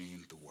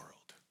changing the world?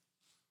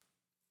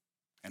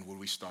 And will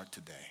we start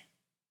today?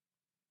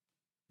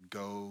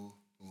 Go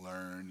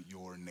learn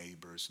your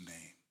neighbor's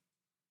name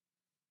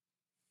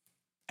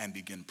and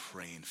begin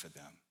praying for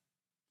them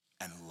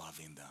and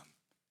loving them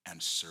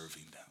and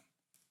serving them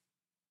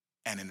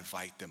and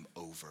invite them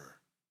over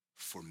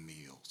for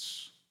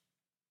meals.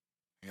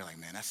 And you're like,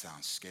 man, that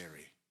sounds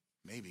scary.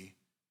 Maybe.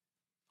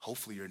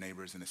 Hopefully your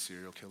neighbor isn't a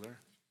serial killer.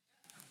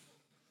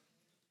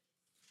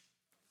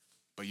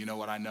 But you know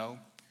what I know?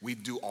 We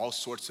do all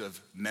sorts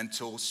of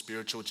mental,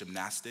 spiritual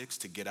gymnastics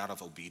to get out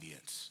of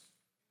obedience.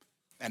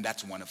 And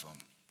that's one of them.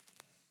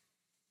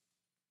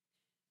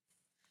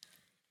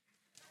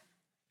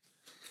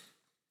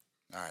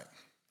 All right.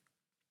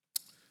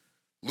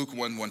 Luke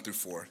 1,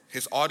 1-4.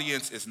 His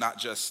audience is not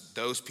just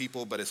those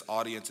people, but his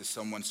audience is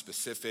someone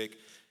specific.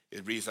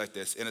 It reads like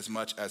this: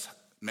 inasmuch as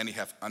many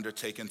have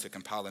undertaken to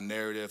compile a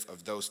narrative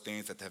of those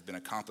things that have been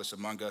accomplished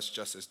among us,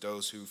 just as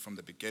those who from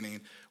the beginning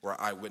were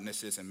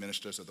eyewitnesses and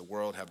ministers of the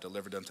world have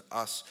delivered them to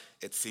us,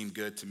 it seemed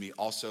good to me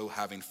also,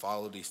 having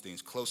followed these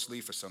things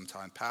closely for some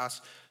time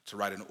past, to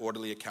write an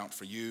orderly account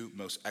for you,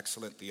 most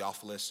excellent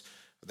Theophilus,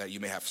 that you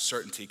may have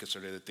certainty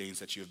concerning the things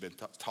that you have been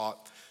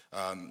taught.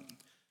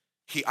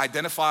 He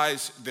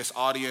identifies this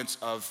audience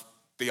of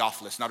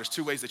Theophilus. Now, there's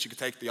two ways that you could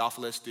take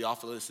Theophilus.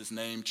 Theophilus'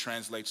 name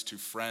translates to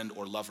friend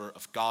or lover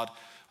of God.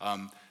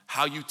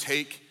 How you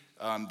take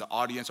the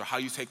audience or how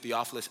you take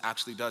Theophilus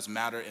actually does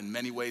matter in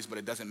many ways, but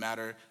it doesn't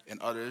matter in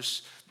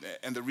others.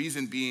 And the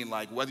reason being,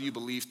 like, whether you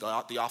believe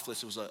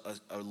Theophilus was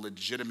a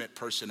legitimate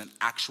person, an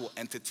actual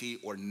entity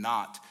or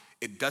not,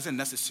 it doesn't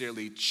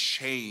necessarily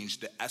change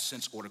the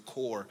essence or the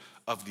core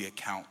of the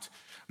account.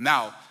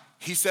 Now,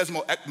 he says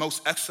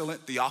most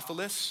excellent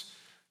Theophilus.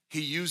 He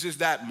uses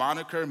that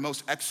moniker,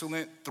 most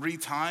excellent, 3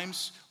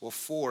 times, or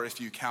 4 if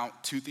you count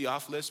to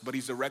Theophilus, but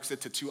he directs it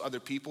to 2 other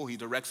people. He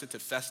directs it to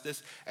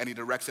Festus, and he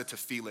directs it to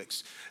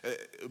Felix.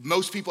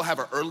 Most people have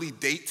an early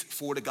date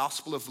for the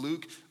Gospel of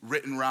Luke,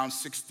 written around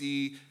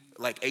 60,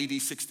 like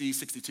AD 60,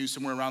 62,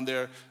 somewhere around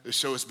there.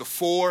 So it's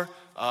before,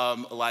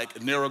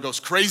 like Nero goes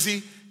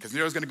crazy, because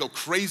Nero's gonna go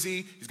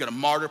crazy. He's gonna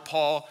martyr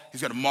Paul,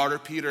 he's gonna martyr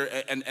Peter,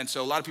 and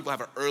so a lot of people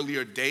have an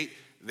earlier date.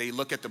 They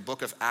look at the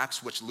book of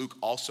Acts, which Luke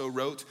also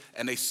wrote,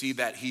 and they see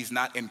that he's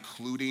not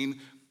including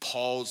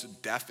Paul's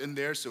death in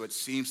there, so it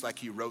seems like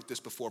he wrote this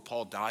before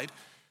Paul died.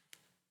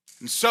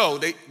 And so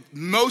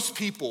most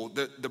people,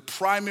 the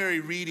primary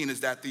reading is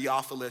that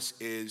Theophilus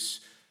is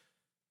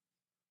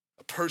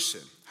a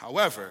person.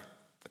 However,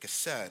 like I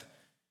said,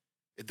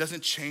 it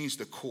doesn't change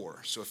the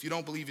core. So if you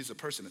don't believe he's a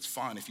person, it's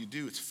fine. If you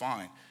do, it's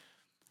fine.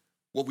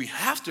 What we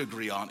have to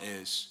agree on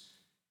is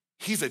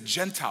he's a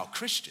Gentile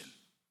Christian.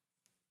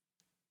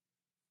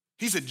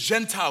 He's a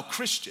Gentile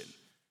Christian.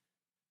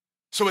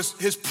 So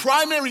his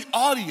primary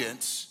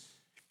audience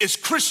is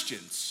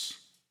Christians,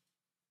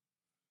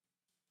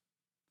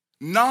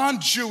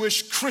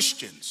 non-Jewish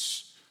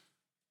Christians.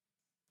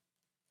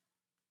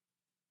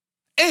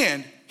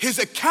 And his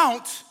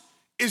account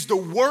is the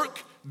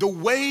work, the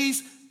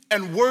ways,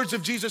 and words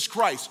of Jesus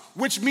Christ,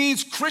 which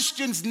means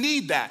Christians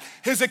need that.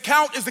 His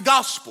account is the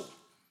gospel.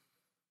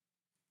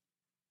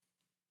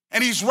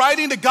 And he's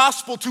writing the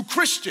gospel to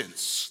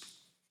Christians.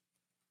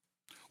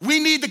 We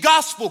need the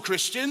gospel,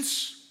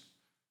 Christians.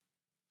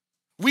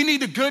 We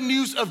need the good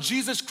news of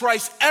Jesus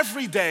Christ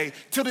every day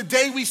till the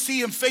day we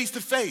see him face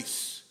to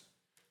face.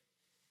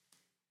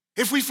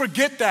 If we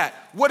forget that,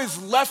 what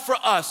is left for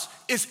us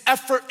is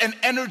effort and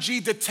energy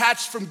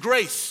detached from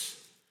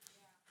grace.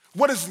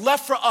 What is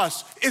left for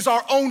us is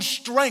our own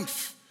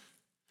strength.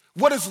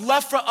 What is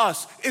left for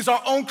us is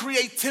our own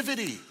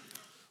creativity.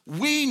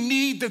 We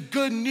need the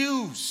good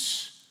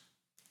news.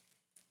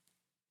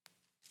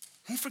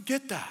 Don't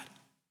forget that.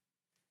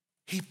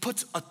 He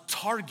puts a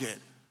target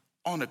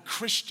on a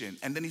Christian,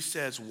 and then he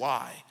says,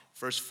 why?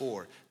 Verse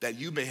 4, that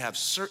you may have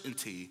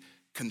certainty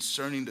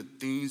concerning the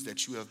things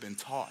that you have been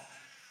taught.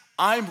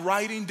 I'm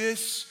writing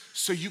this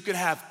so you can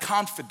have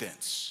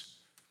confidence.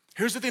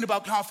 Here's the thing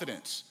about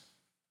confidence.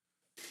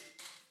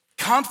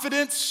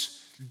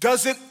 Confidence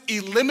doesn't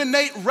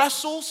eliminate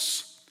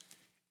wrestles,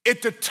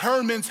 it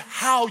determines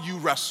how you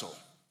wrestle.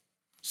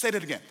 Say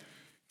that again.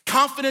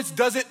 Confidence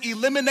doesn't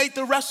eliminate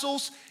the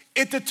wrestles,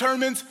 it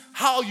determines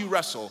how you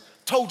wrestle.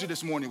 Told you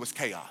this morning was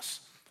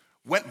chaos.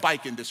 Went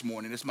biking this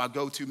morning. It's my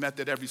go-to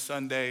method every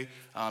Sunday.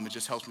 It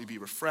just helps me be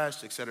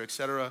refreshed, et cetera, et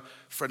cetera. A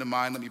friend of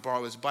mine let me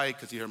borrow his bike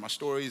because he heard my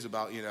stories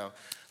about,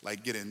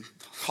 like getting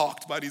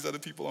hawked by these other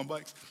people on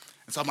bikes.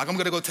 And so I'm like, I'm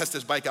gonna go test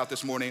this bike out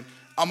this morning.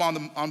 I'm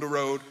on the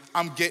road,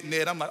 I'm getting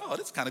it. I'm like, oh,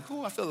 this is kind of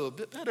cool. I feel a little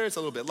bit better, it's a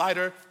little bit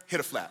lighter. Hit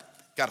a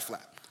flat, got a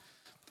flat.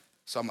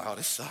 So I'm like, oh,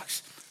 this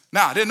sucks.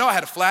 Now, I didn't know I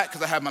had a flat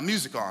because I had my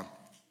music on.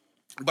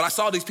 But I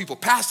saw these people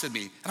passing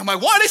me, and I'm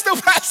like, why are they still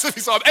passing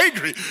me? So I'm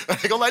angry.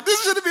 I'm like,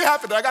 this shouldn't be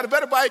happening. I got a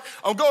better bike,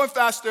 I'm going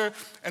faster.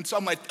 And so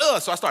I'm like,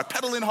 ugh. So I start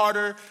pedaling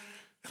harder.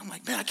 And I'm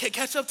like, man, I can't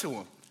catch up to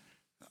them.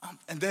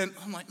 And then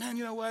I'm like, man,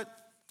 you know what?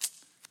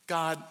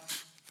 God,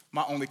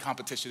 my only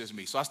competition is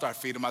me. So I start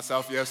feeding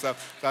myself,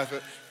 stuff.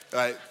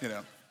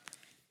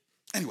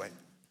 Anyway,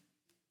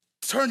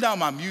 turn down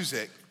my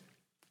music,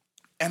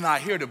 and I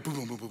hear the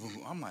boom, boom, boom, boom,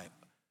 boom. I'm like,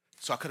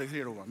 so I couldn't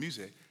hear it over my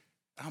music.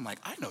 And I'm like,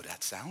 I know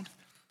that sound.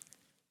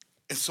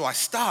 And so I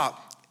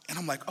stop, and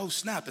I'm like, oh,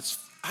 snap,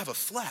 I have a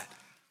flat.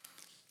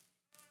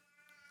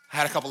 I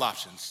had a couple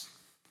options.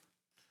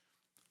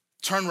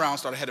 Turned around,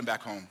 started heading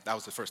back home. That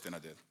was the first thing I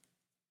did.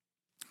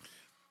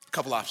 A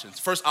couple options.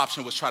 First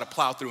option was try to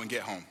plow through and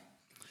get home.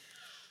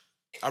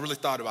 I really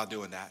thought about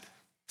doing that.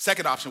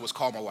 Second option was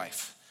call my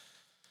wife.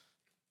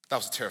 That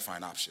was a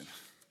terrifying option.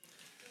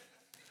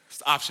 It's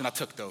the option I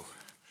took, though.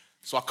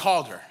 So I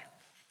called her.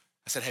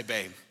 I said, hey,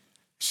 babe.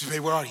 She said,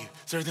 babe, where are you?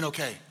 Is everything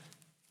okay?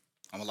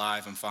 I'm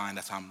alive, I'm fine,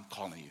 that's how I'm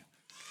calling you.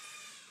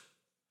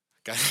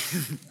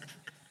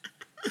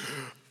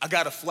 I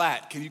got a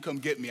flat, can you come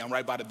get me? I'm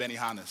right by the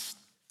Benihana's.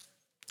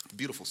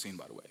 Beautiful scene,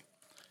 by the way.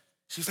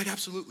 She's like,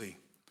 absolutely.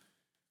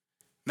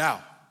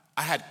 Now,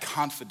 I had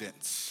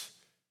confidence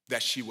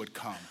that she would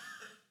come.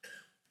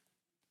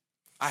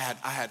 I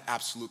had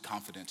absolute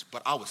confidence,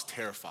 but I was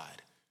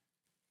terrified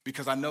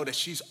because I know that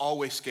she's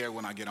always scared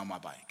when I get on my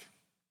bike.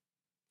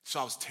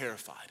 So I was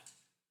terrified.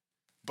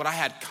 But I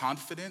had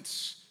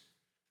confidence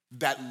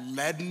that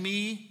led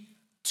me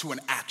to an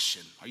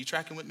action. Are you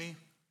tracking with me?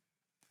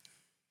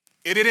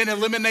 It didn't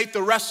eliminate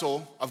the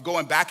wrestle of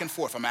going back and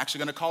forth. I'm actually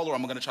gonna call her,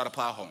 I'm gonna try to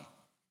plow home.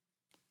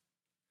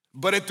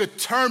 But it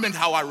determined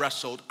how I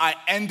wrestled. I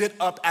ended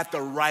up at the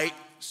right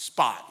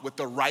spot with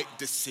the right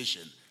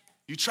decision.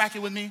 You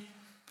tracking with me?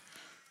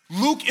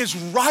 Luke is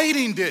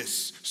writing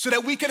this so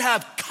that we can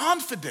have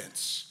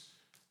confidence.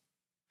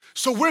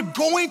 So we're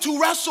going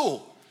to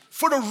wrestle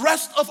for the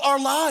rest of our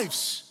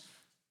lives.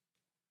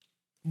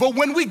 But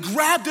when we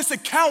grab this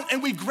account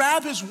and we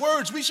grab his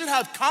words, we should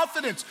have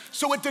confidence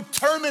so it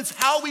determines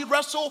how we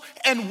wrestle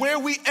and where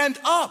we end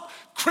up.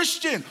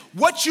 Christian,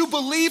 what you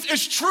believe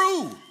is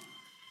true.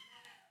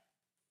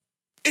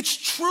 It's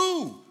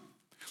true.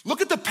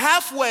 Look at the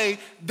pathway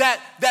that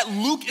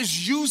Luke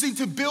is using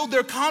to build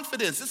their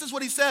confidence. This is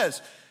what he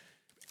says.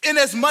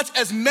 Inasmuch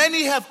as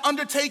many have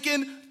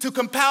undertaken to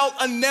compile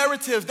a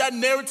narrative, that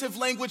narrative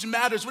language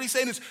matters. What he's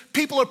saying is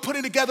people are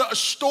putting together a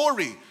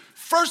story.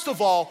 First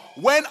of all,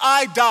 when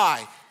I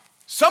die,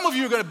 some of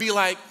you are gonna be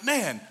like,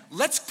 man,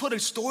 let's put a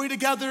story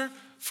together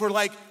for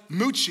like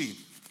Muche.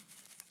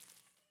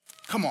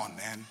 Come on,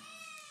 man.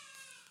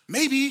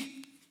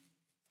 Maybe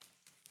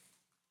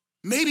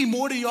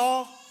more to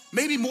y'all,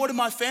 maybe more to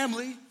my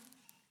family.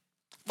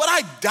 But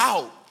I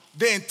doubt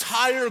the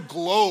entire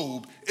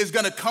globe is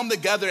gonna come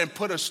together and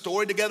put a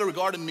story together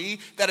regarding me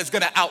that is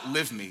gonna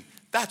outlive me.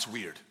 That's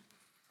weird.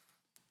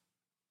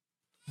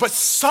 But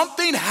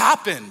something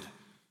happened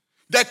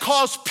that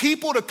caused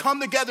people to come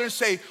together and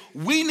say,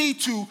 we need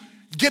to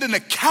get an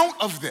account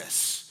of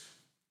this.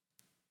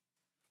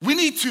 We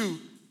need to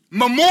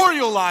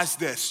memorialize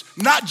this,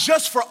 not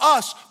just for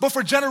us, but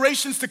for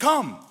generations to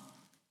come.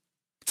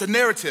 It's a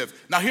narrative.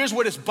 Now here's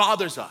where this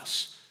bothers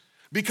us.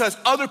 Because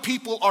other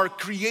people are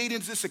creating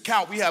this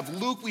account. We have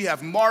Luke, we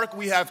have Mark,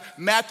 we have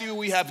Matthew,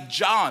 we have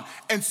John.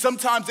 And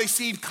sometimes they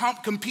seem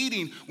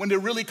competing when they're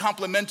really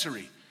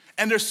complementary.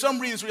 And there's some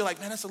reasons where you're like,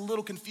 man, that's a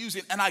little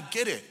confusing, and I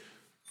get it.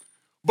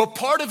 But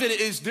part of it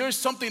is there's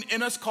something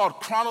in us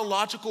called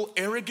chronological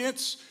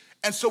arrogance.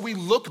 And so we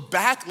look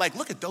back like,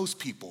 look at those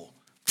people.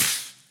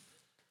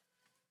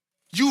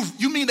 You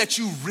mean that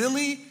you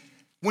really,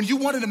 when you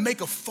wanted to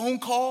make a phone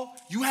call,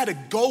 you had to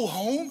go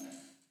home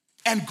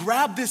and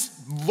grab this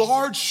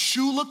large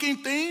shoe-looking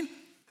thing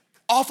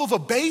off of a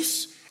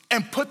base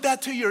and put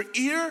that to your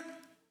ear?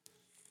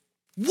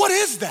 What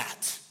is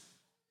that?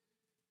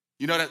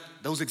 You know that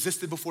those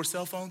existed before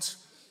cell phones,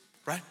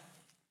 right?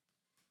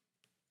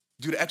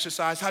 Do the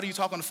exercise. How do you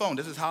talk on the phone?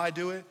 This is how I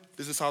do it.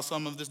 This is how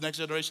some of this next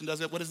generation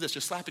does it. What is this?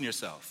 You're slapping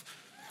yourself,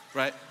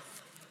 right?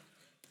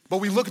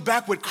 But we look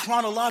back with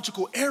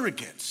chronological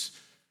arrogance.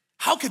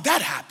 How could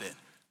that happen?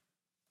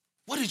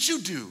 What did you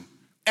do?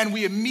 And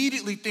we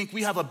immediately think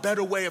we have a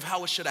better way of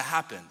how it should have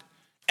happened.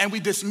 And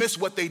we dismiss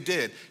what they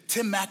did.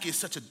 Tim Mackey is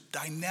such a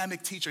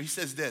dynamic teacher. He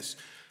says this,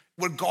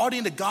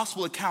 regarding the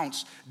gospel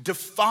accounts,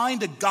 define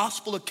the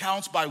gospel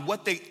accounts by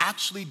what they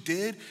actually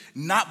did,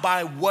 not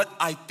by what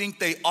I think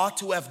they ought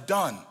to have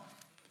done.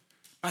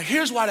 Now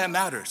here's why that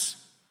matters.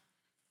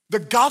 The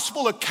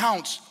gospel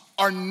accounts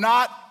are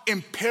not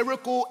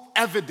empirical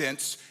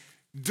evidence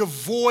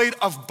devoid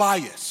of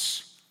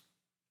bias.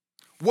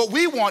 What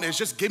we want is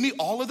just give me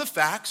all of the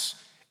facts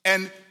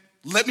and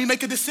let me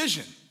make a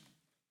decision.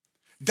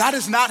 That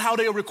is not how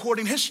they are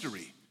recording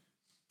history.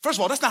 First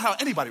of all, that's not how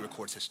anybody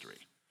records history.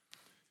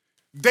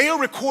 They are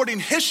recording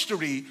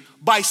history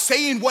by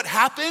saying what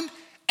happened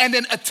and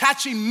then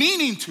attaching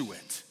meaning to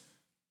it.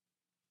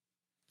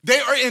 They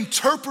are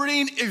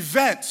interpreting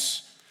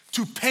events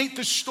to paint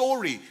the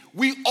story.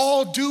 We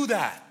all do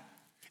that.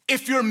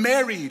 If you're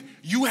married,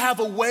 you have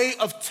a way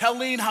of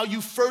telling how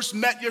you first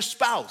met your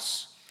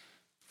spouse.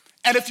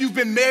 And if you've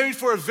been married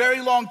for a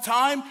very long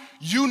time,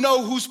 you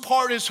know whose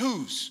part is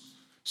whose.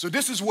 So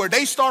this is where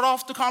they start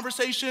off the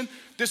conversation.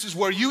 This is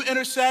where you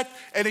intersect,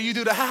 and then you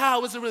do the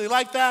was it really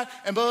like that?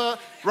 And blah,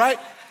 right?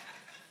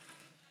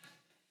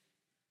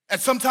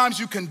 And sometimes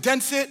you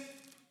condense it,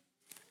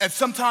 and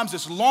sometimes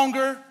it's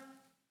longer.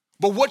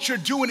 But what you're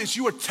doing is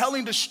you are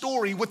telling the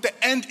story with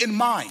the end in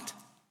mind.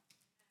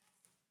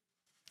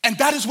 And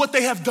that is what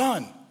they have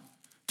done.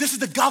 This is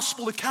the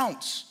gospel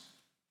accounts,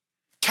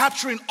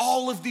 capturing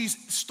all of these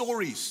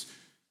stories.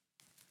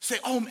 Say,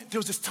 oh, man, there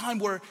was this time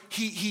where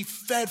he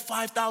fed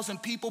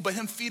 5,000 people, but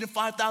him feeding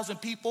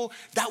 5,000 people,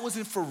 that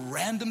wasn't for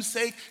random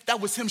sake.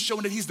 That was him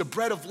showing that he's the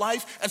bread of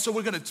life. And so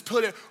we're going to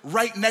put it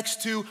right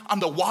next to, I'm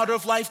the water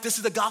of life. This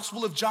is the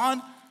Gospel of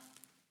John.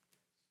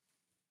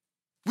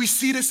 We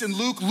see this in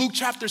Luke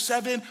chapter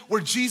 7,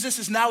 where Jesus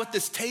is now at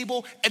this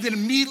table. And then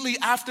immediately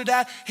after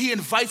that, he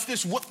invites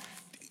this.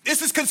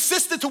 This is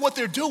consistent to what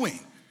they're doing.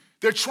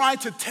 They're trying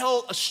to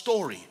tell a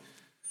story.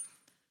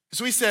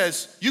 So he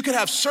says, you can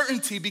have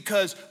certainty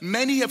because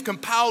many have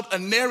compiled a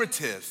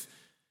narrative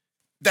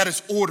that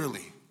is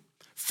orderly.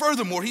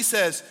 Furthermore, he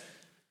says,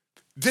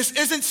 this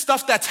isn't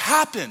stuff that's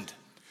happened.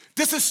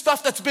 This is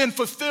stuff that's been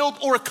fulfilled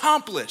or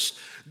accomplished.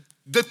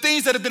 The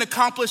things that have been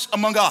accomplished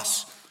among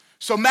us.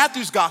 So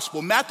Matthew's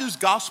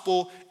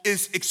gospel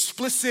is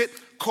explicit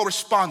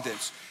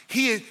correspondence.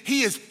 He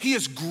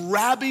is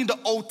grabbing the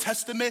Old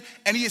Testament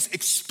and he is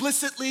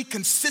explicitly,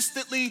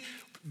 consistently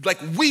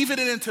weaving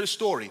it into the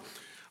story.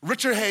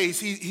 Richard Hayes,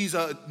 he's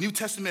a New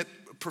Testament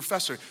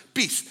professor,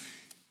 beast.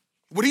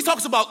 When he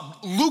talks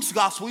about Luke's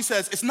gospel, he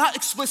says it's not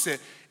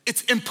explicit,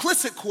 it's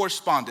implicit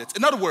correspondence.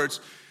 In other words,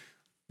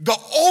 the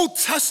Old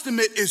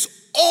Testament is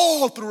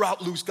all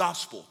throughout Luke's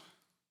gospel.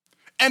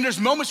 And there's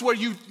moments where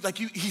he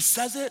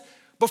says it,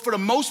 but for the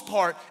most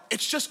part,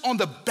 it's just on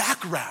the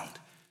background.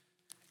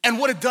 And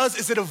what it does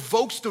is it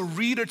evokes the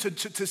reader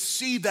to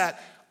see that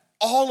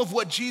all of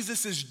what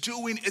Jesus is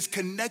doing is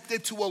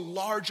connected to a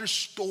larger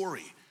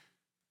story.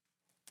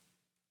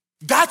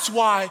 That's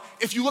why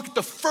if you look at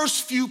the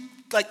first few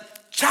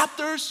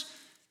chapters,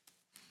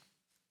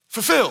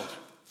 fulfilled.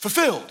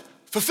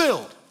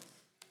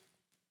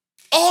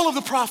 All of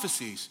the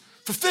prophecies,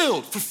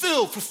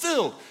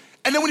 fulfilled.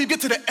 And then when you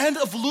get to the end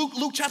of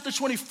Luke chapter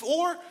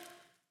 24,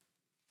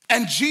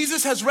 and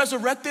Jesus has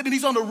resurrected and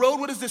he's on the road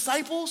with his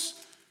disciples,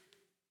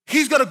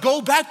 he's gonna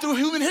go back through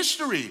human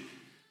history.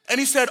 And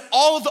he said,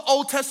 all of the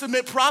Old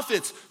Testament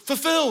prophets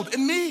fulfilled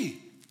in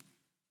me.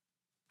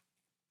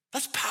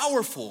 That's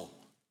powerful.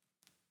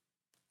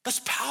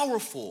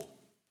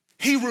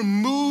 He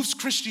removes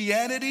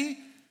Christianity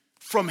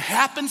from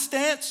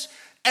happenstance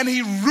and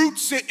he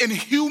roots it in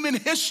human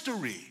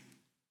history.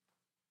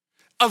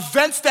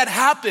 Events that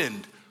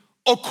happened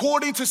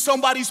according to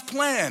somebody's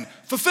plan,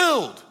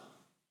 fulfilled.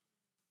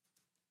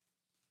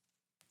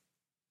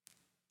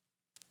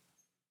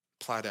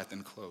 Apply that,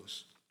 then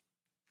close.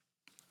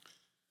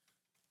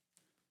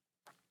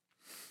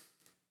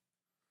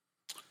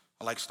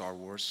 I like Star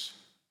Wars.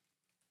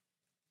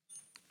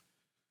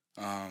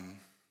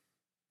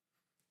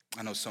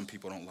 I know some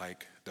people don't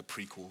like the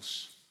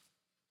prequels.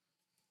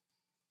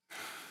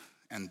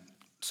 And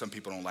some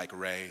people don't like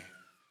Rey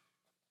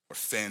or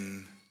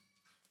Finn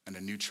and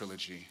the new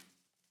trilogy.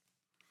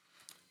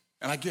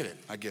 And I get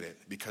it,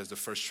 because the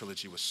first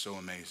trilogy was so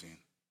amazing.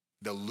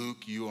 The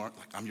Luke,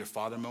 I'm your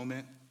father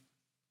moment,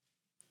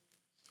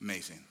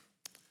 amazing.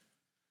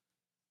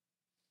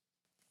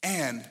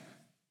 And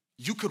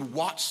you could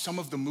watch some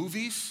of the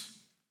movies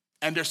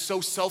and they're so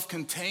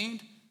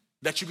self-contained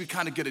that you could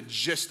kind of get a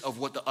gist of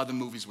what the other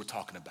movies were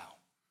talking about.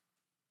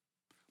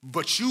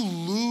 But you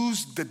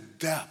lose the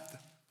depth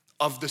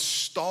of the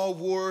Star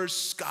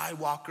Wars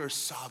Skywalker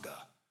saga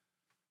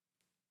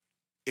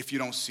if you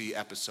don't see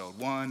episode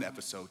 1,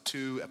 episode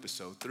 2,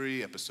 episode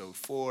 3, episode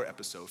 4,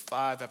 episode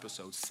 5,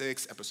 episode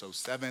 6, episode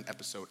 7,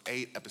 episode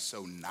 8,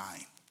 episode 9.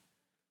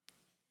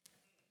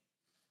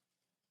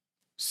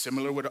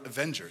 Similar with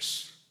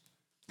Avengers.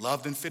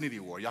 Loved Infinity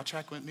War. Y'all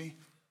track with me?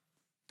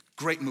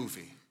 Great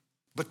movie.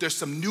 But there's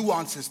some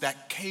nuances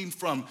that came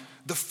from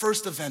the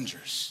first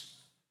Avengers.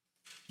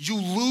 You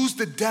lose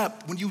the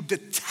depth when you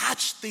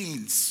detach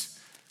things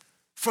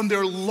from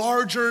their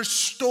larger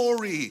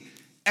story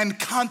and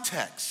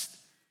context.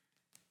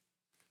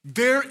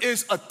 There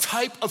is a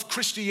type of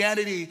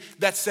Christianity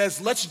that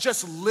says, let's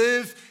just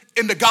live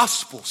in the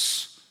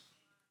Gospels.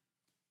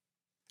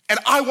 And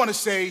I want to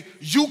say,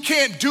 you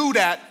can't do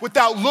that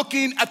without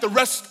looking at the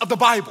rest of the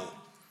Bible.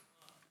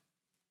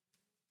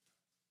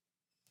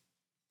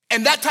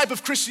 And that type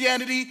of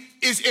Christianity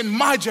is in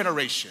my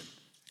generation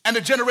and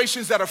the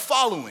generations that are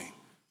following,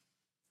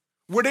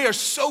 where they are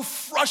so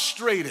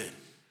frustrated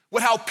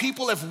with how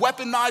people have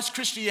weaponized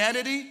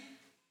Christianity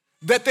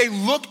that they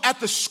look at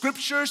the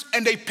scriptures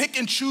and they pick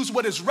and choose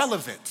what is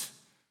relevant.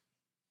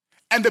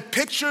 And the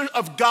picture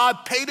of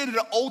God painted in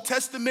the Old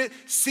Testament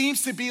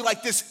seems to be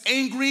like this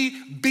angry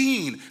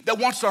being that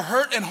wants to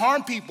hurt and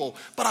harm people.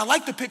 But I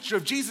like the picture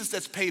of Jesus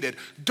that's painted.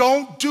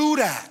 Don't do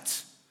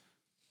that.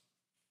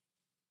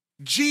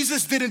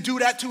 Jesus didn't do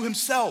that to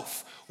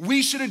himself.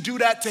 We shouldn't do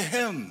that to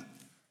him.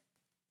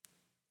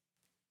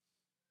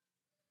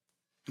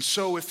 And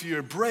so if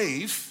you're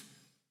brave,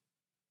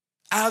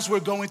 as we're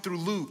going through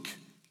Luke,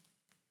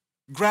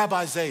 grab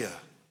Isaiah.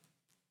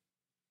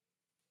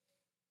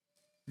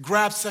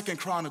 Grab 2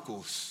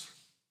 Chronicles.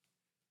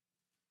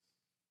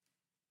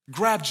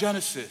 Grab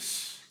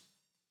Genesis.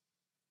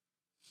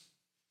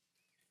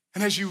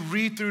 And as you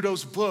read through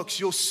those books,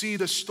 you'll see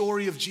the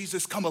story of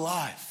Jesus come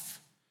alive.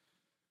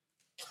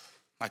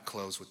 I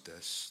close with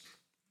this.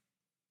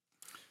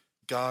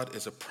 God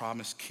is a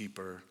promise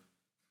keeper,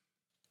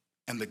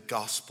 and the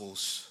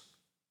Gospels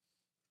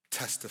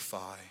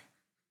testify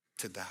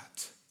to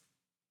that.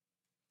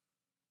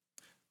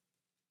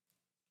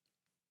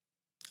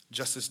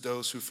 Just as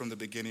those who from the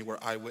beginning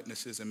were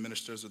eyewitnesses and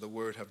ministers of the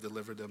word have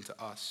delivered them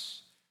to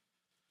us.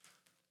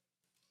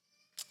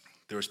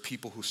 There's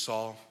people who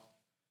saw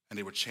and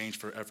they were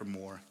changed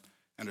forevermore.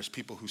 And there's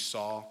people who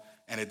saw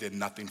and it did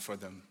nothing for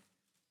them.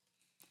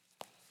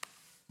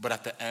 But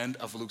at the end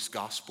of Luke's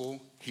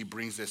gospel, he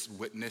brings this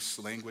witness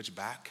language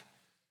back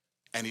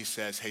and he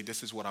says, hey,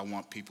 this is what I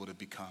want people to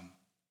become.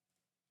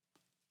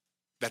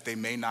 That they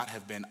may not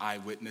have been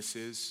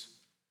eyewitnesses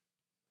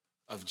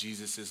of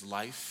Jesus'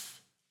 life,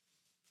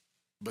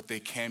 but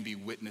they can be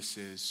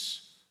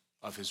witnesses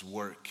of his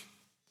work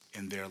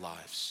in their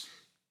lives.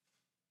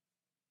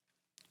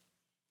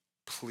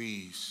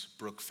 Please,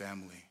 Brook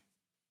family,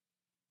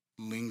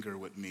 linger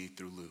with me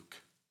through Luke.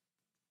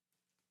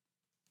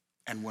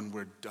 And when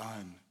we're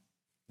done,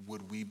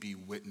 would we be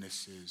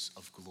witnesses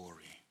of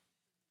glory?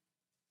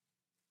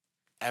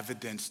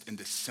 Evidenced in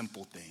the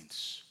simple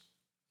things,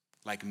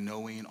 like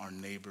knowing our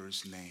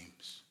neighbors'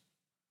 names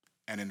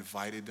and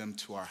inviting them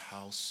to our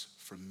house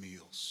for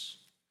meals.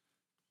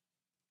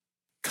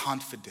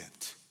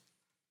 Confident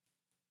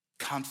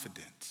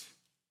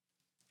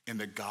in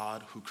the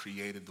God who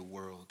created the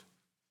world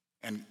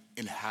and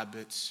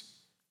inhabits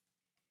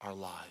our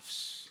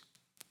lives.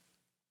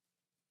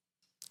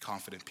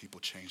 Confident people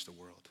change the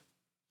world.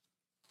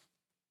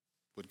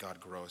 Would God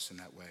grow us in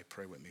that way?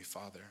 Pray with me,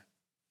 Father.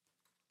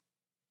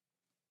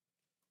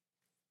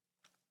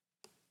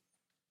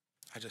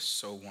 I just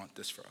so want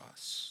this for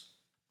us.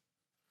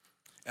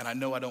 And I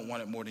know I don't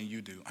want it more than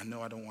you do. I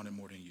know I don't want it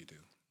more than you do.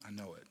 I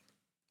know it.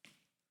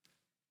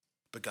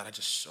 But God, I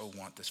just so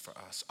want this for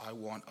us. I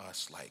want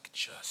us like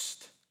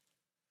just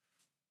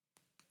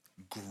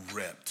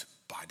gripped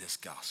by this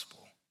gospel.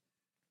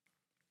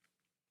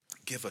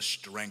 Give us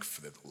strength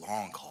for the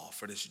long haul,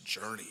 for this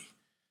journey.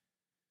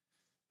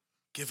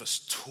 Give us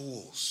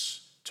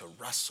tools to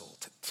wrestle,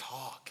 to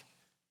talk.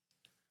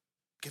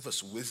 Give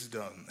us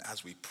wisdom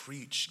as we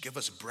preach. Give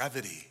us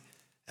brevity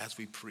as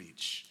we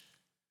preach.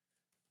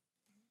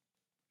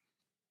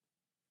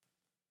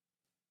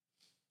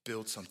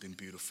 Build something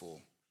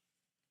beautiful.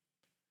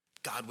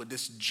 God, would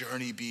this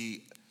journey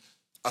be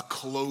a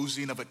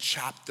closing of a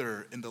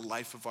chapter in the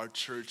life of our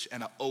church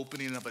and an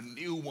opening of a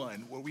new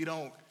one where we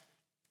don't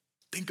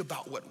think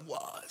about what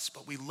was,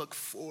 but we look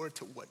forward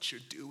to what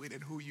you're doing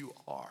and who you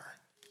are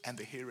and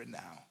the here and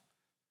now.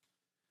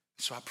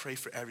 So I pray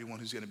for everyone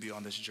who's going to be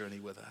on this journey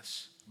with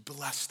us.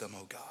 Bless them,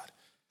 oh God.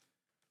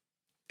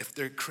 If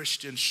they're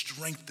Christian,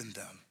 strengthen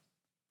them.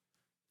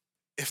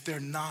 If they're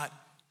not,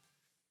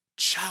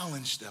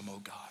 challenge them, oh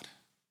God.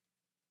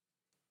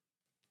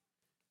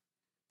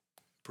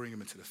 Bring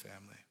them into the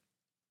family.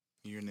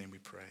 In your name we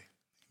pray.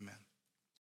 Amen.